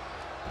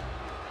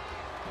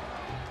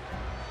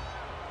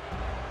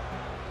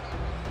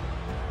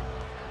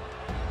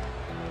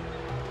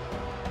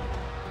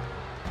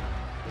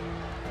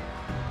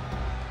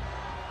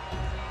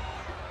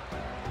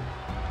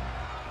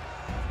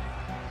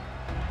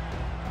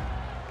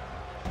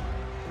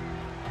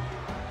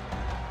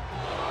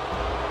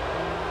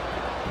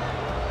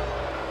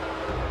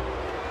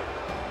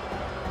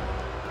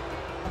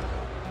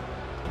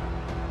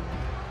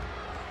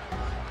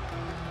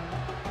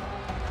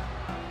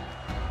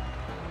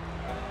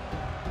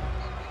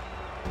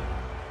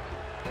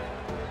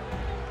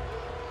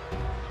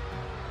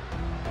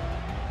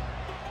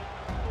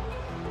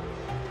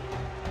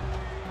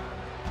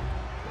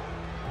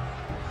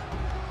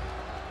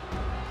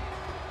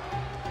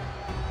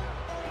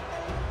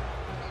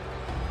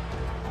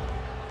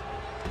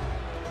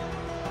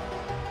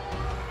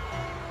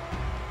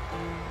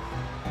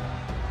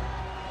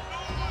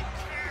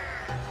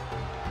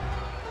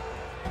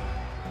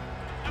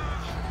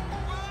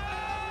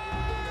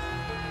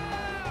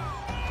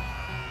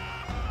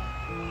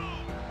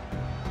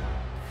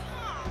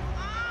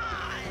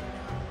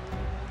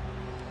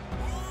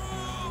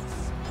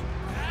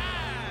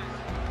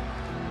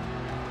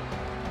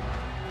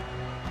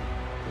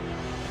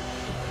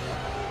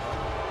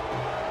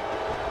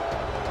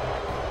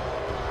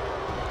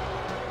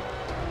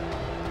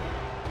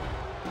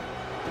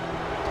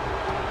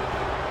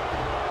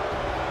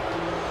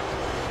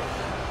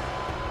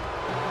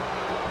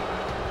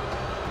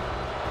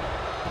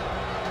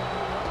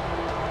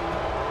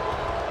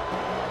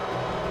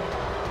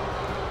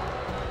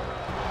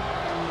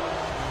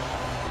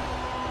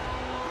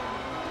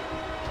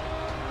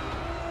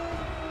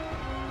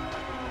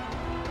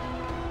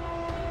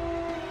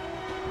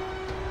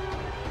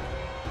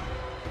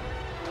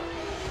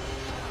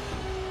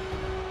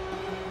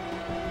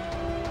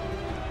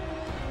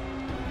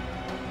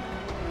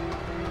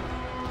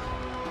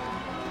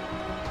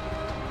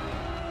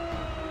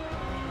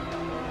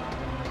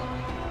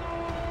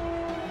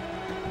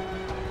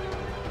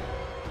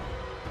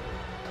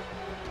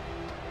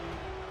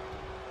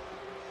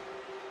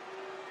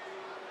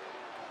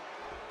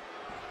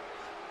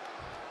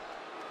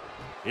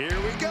 Here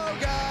we go,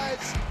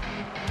 guys.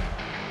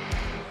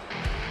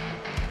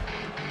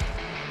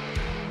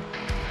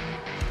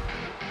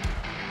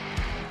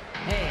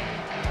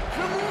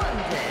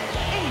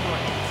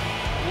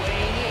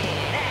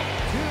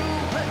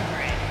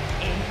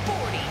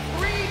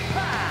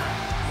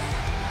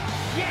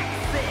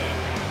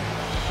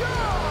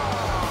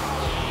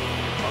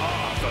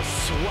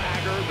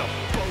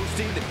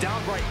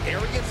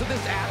 of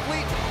this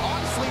athlete,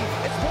 honestly,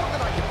 it's more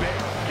than I can bear.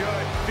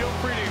 Good. Feel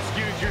free to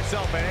excuse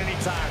yourself at any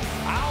time.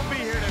 I'll be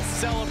here to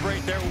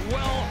celebrate their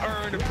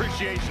well-earned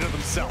appreciation of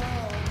themselves.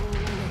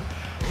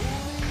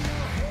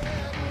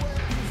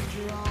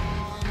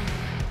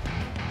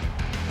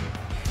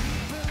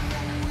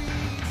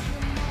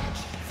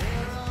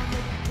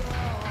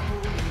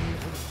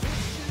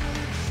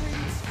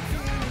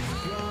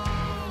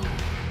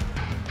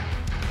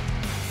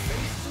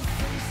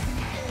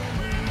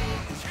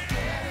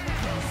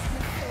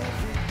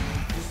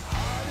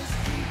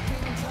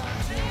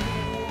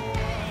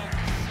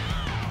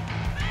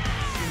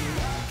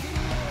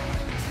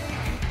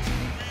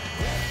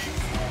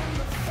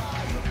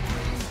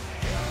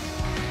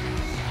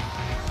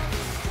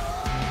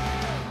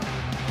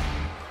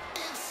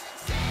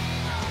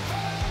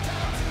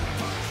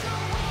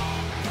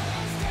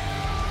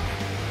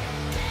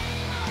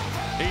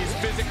 He's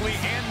physically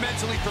and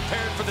mentally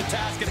prepared for the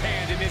task at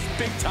hand in this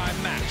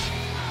big-time match.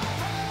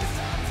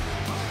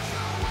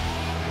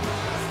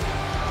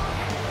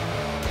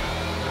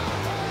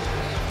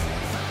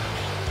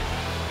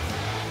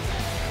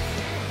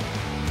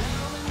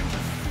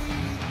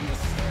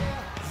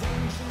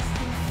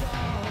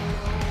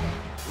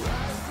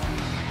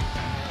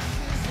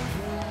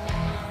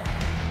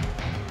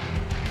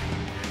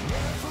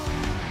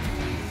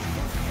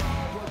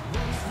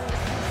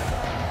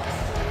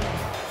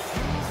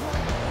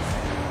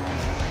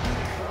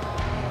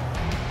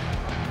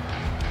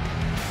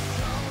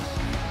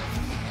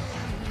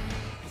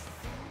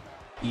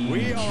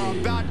 We are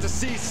about to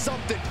see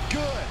something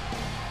good.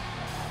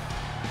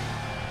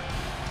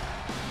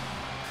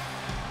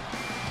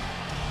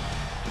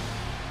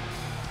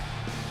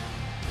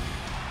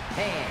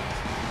 And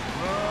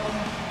from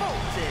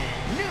Fulton,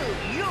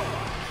 New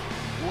York,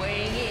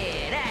 weighing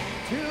in at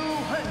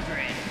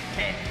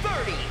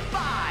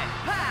 235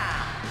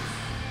 pounds,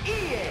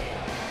 Ian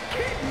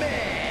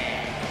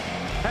Kidman.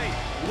 Hey,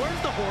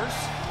 where's the horse?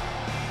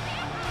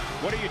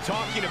 What are you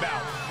talking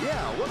about?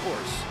 Yeah, what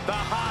horse? The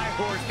high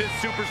horse this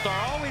superstar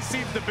always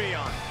seems to be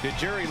on. Did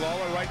Jerry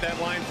Lawler write that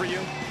line for you?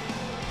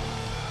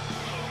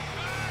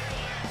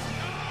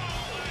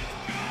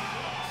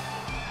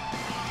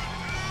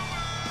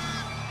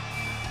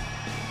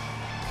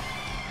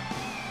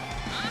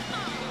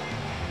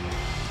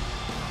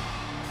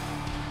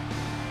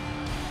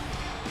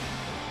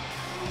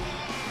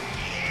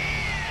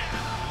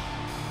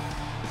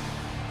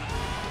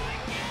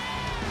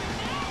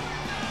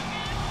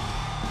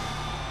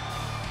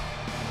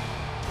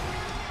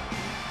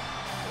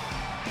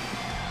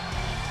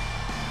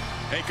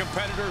 A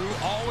competitor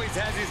who always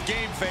has his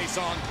game face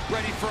on,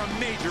 ready for a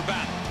major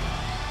battle.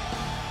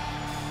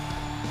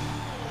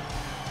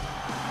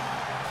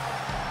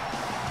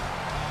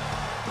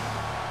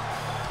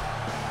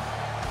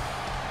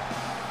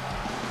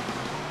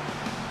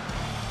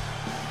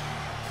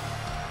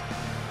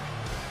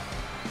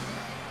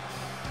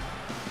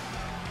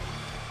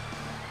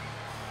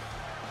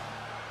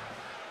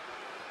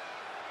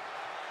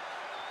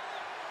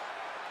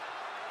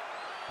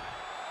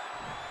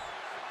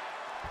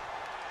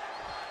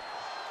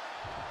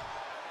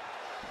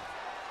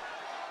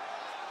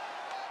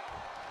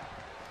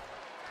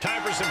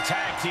 Time for some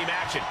tag team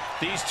action.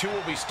 These two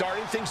will be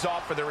starting things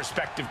off for their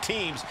respective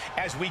teams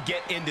as we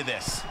get into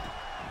this.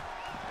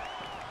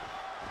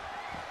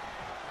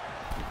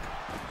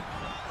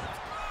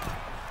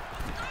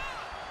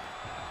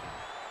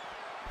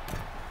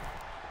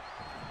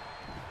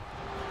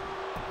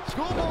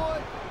 Schoolboy,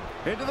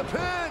 into the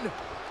pin.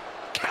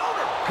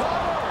 Counter!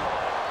 Cover.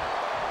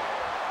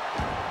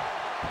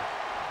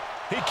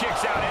 He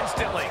kicks out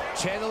instantly.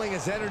 Channeling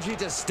his energy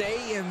to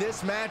stay in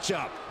this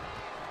matchup.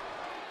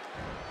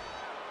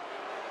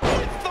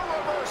 With the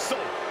reversal.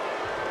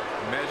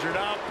 Measured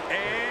up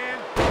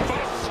and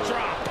fist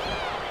drop.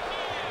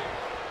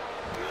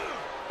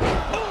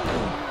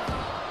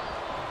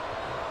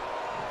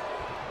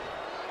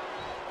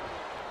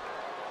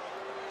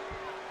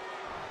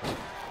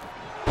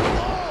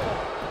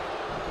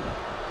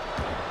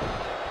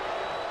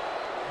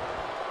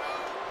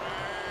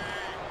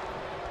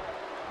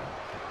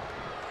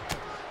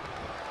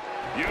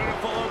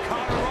 Beautiful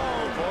O'Connor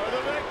roll for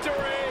the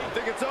victory.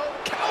 Think it's over?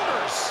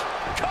 Counters.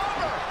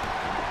 Cover.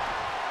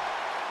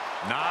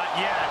 Not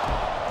yet.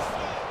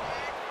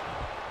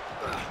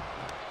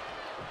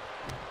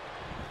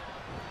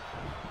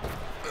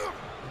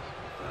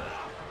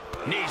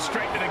 Knee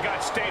straight to the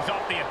gut, stays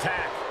off the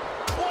attack.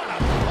 What a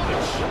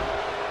punch.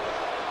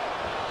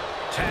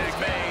 Tag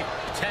made.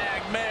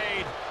 Tag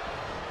made.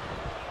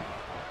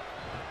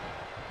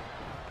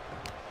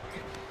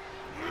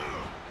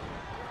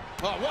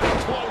 Oh, what a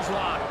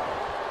clothesline.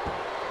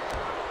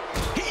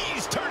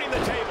 He's turning the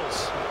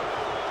tables.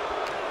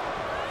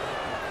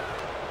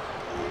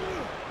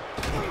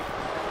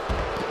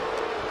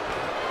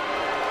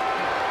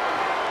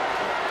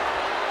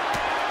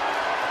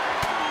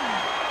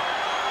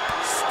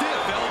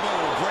 Stiff elbow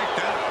will break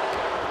that up.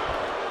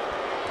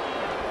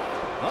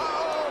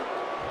 Uh-oh.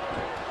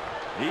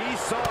 He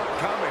saw it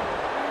coming.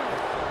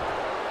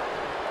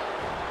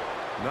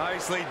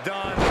 Nicely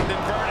done.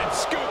 Inverted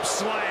scoop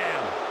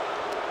slam.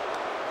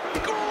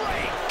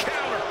 Great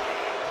counter.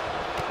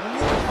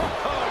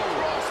 Whoa!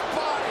 Cross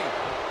body.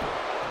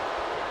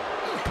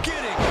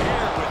 Getting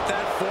here with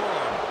that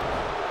forearm.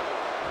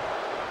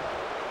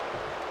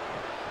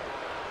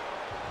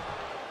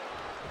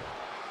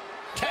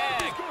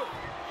 Tag.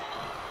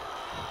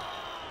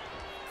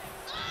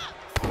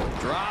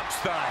 Drops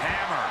the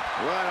hammer.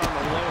 Right on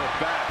the lower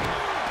back.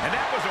 And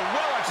that was a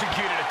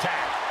well-executed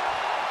attack.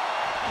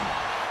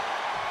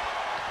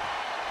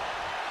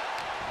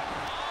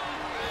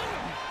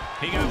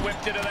 He got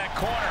whipped into that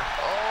corner.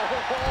 Oh,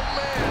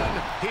 man.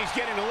 He's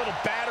getting a little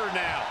battered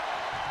now.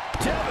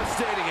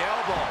 Devastating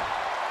elbow.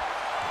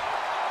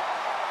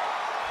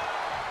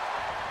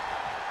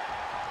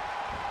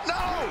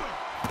 No!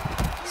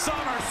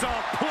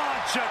 Somersault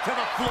plancha to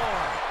the floor.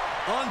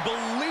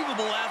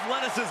 Unbelievable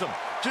athleticism.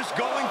 Just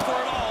going for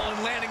it all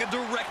and landing a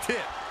direct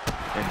hit.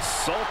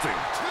 Insulting.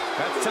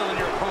 That's telling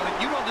your opponent,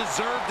 you don't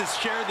deserve to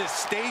share this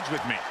stage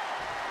with me.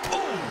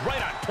 Oh,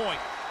 right on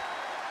point.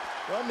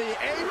 From the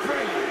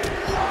apron.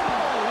 Oh,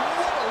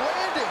 what a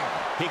landing.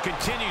 He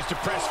continues to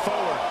press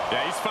forward.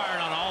 Yeah, he's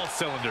firing on all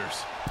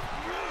cylinders.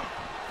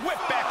 Whip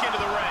back into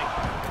the ring.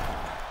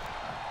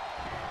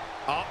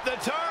 Up the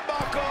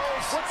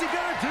turnbuckles. What's he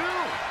gonna do?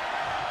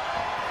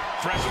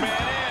 Fresh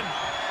man in.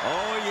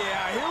 Oh,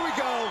 yeah, here we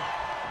go.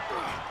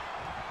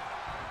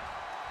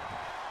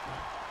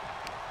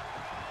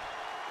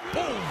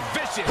 Oh,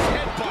 vicious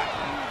headbutt.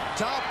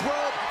 Top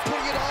rope,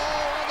 putting it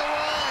all on the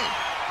line.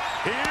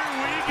 Here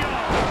we go.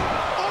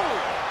 Oh!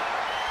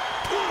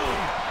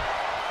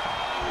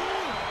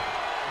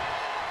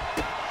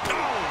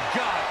 Oh,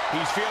 God.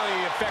 He's feeling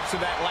the effects of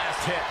that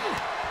last hit.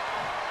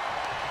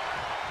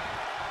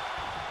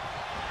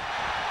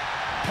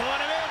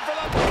 Pulling him in for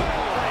the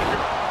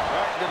backbreaker.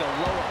 Right to the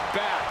lower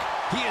back.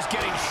 He is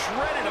getting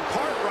shredded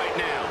apart right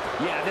now.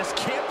 Yeah, this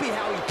can't be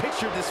how he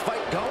pictured this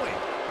fight going.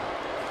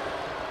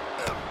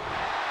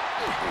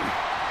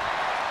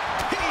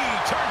 He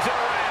turns it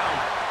around.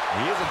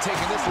 He isn't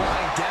taking this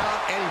line down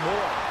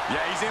anymore.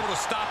 Yeah, he's able to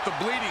stop the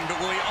bleeding, but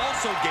will he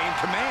also gain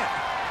command?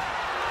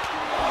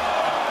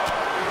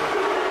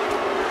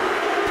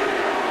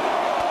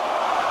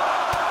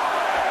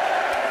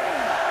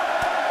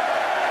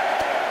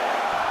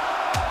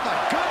 My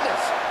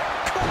goodness!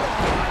 Come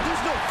on!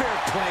 There's no fair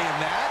play in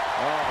that.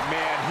 Oh,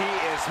 man, he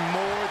is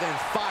more than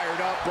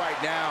fired up right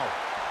now.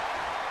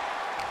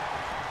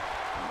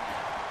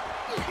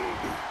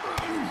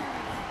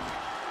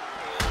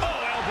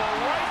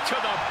 To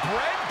the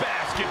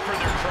breadbasket for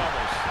their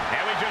troubles.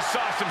 And we just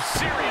saw some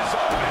serious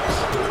offense.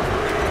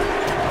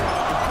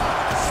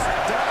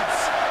 Stunts.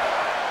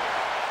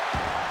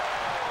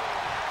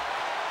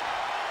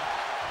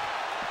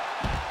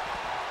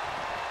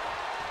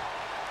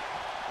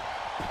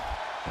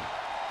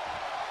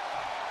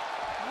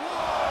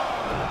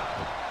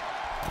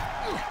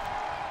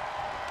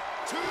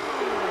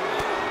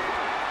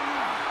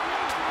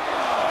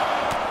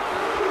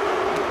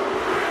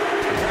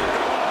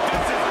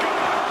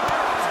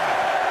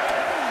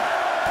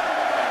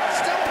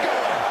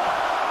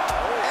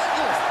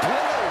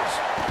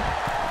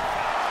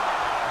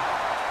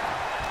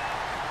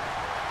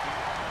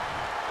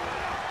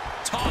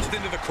 Tossed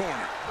into the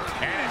corner.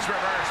 And it's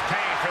reverse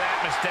pain for that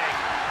mistake.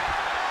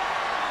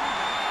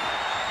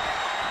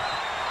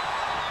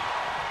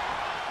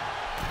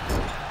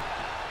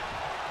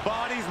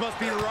 Bodies must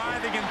be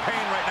writhing in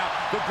pain right now.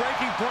 The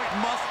breaking point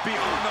must be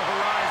on the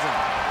horizon.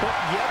 But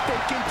yet they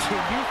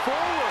continue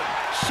forward,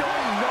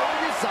 showing no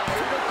desire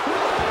to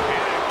quit.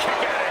 And a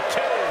kick out at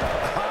two.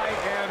 I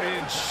am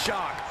in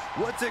shock.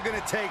 What's it going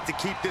to take to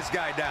keep this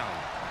guy down?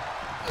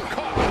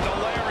 Caught with the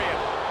lariat.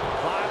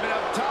 Climbing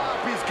up top,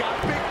 he's got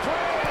big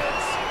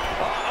plans.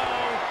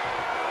 Uh-oh.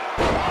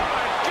 Oh,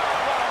 my God,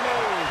 what a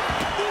move.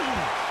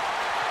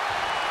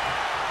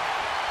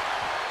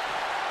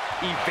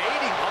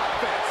 Evading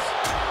offense.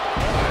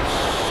 What a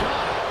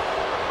shot.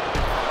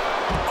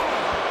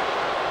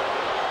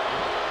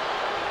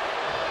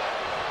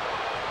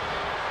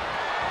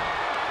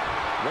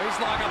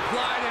 Waistlock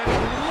applied and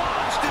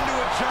launched into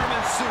a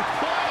German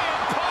suplex.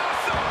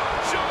 Impossible.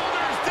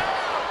 Shoulders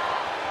down.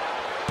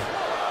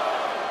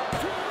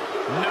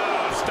 No,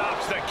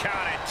 stops the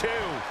count at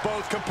two.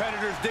 Both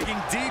competitors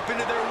digging deep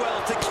into their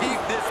well to keep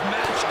this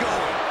match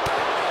going.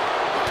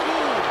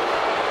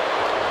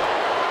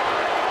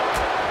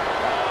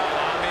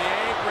 On the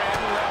apron,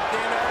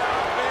 lifting her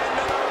up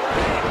into the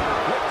ring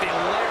with the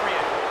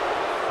lariat.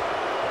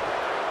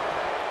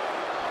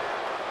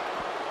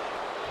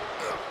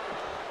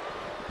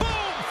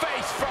 Boom,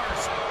 face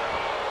first.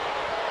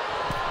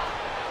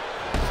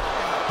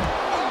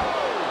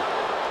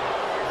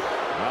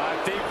 I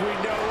think we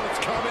know what's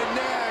coming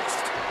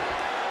next.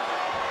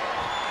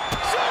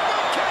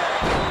 Super kick.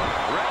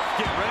 Ref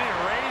get ready to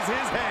raise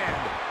his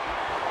hand.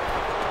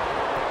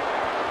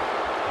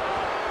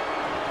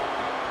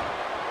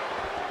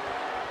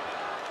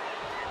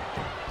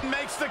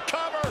 Makes the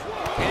cover.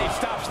 And he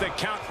stops the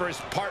count for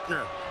his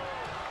partner.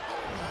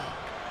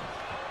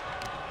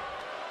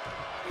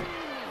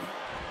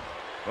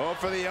 Oh,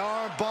 for the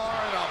arm bar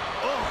and a...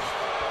 Oh.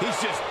 He's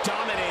just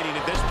dominating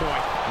at this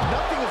point.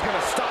 Nothing is going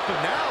to stop him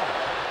now.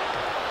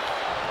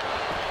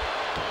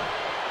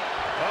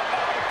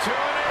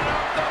 Tuning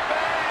up the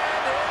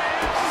band.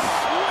 It is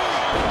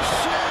Sweet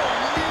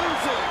chill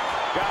music.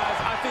 guys,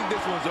 I think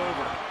this one's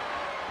over.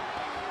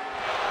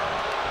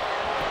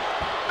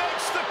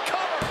 Makes the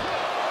cover.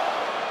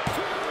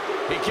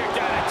 He kicked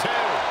out at 2.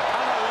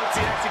 I don't know, once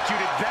he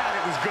executed that,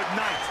 it was good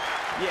night.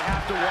 You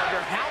have to wonder,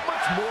 how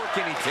much more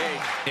can he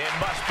take? It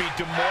must be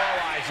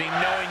demoralizing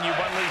knowing you've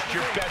unleashed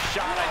your best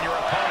shot on your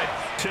opponent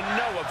to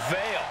no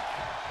avail.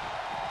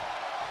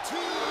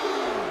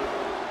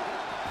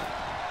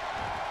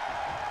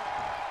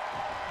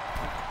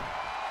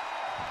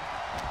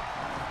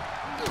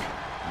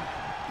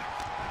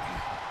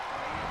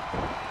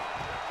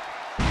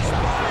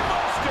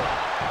 Spinebuster!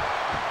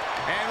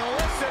 And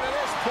listen to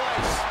this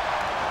place.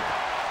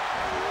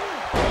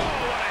 Oh,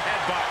 what a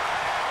headbutt.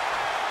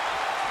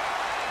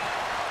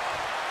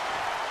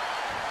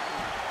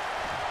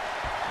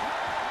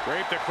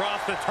 Draped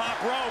across the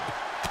top rope.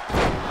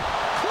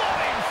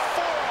 Clubbing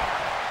forearm.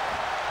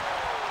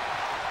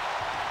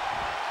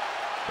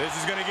 This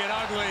is going to get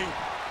ugly.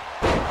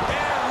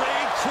 Air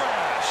raid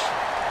crash.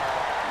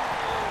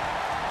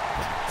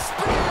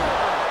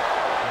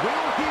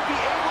 Will he be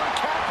able to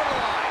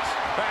capitalize?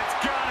 That's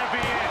got to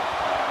be it.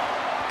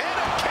 And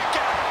a kick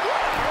out.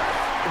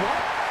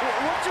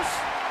 What just...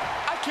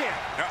 I can't.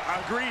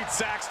 Agreed,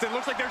 Saxton.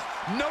 Looks like there's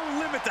no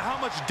limit to how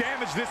much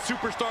damage this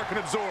superstar can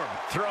absorb.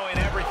 Throwing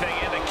everything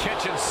in the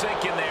kitchen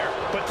sink in there,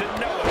 but to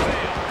no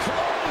avail.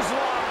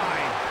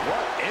 Clothesline.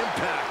 What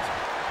impact.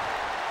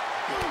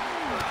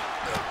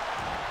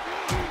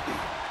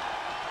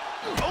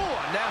 Oh,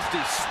 a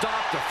nasty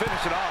stop to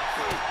finish it off.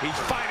 He's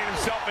finding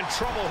himself in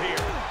trouble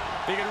here.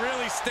 He can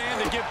really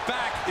stand to get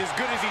back as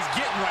good as he's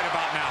getting right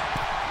about now.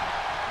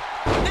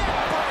 Neck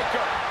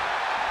breaker.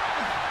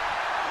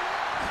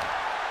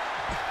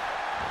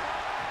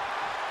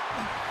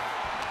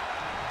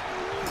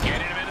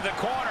 Getting him into the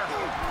corner.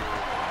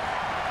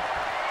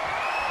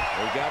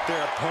 They got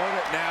their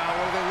opponent now.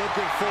 What are they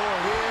looking for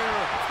here?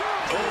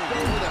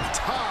 Over the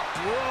top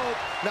rope.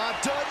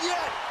 Not done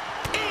yet.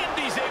 And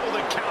he's able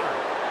to counter.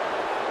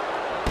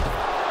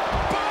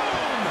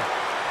 Boom!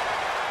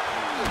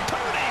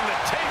 Turning the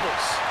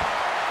tables.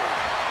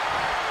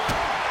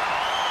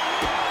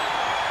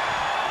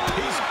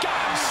 He's got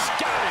him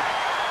scouted.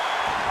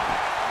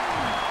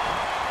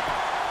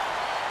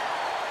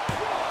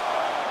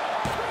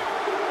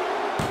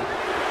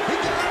 He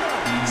got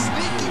him.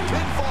 Sneaky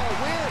pinfall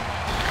win.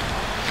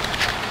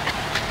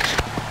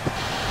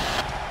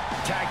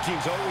 Tag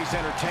team's always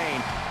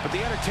entertained, but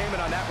the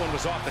entertainment on that one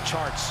was off the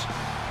charts.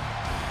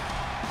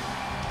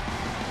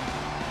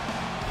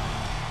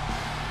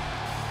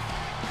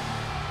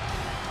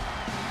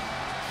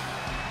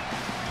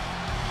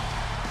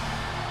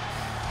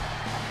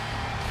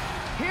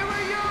 Here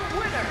are your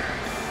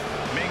winners.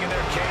 Making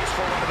their case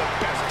for one of the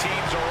best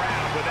teams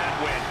around with that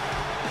win.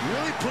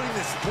 Really putting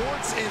the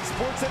sports in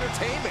sports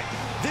entertainment.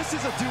 This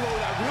is a duo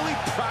that really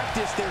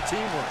practiced their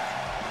teamwork.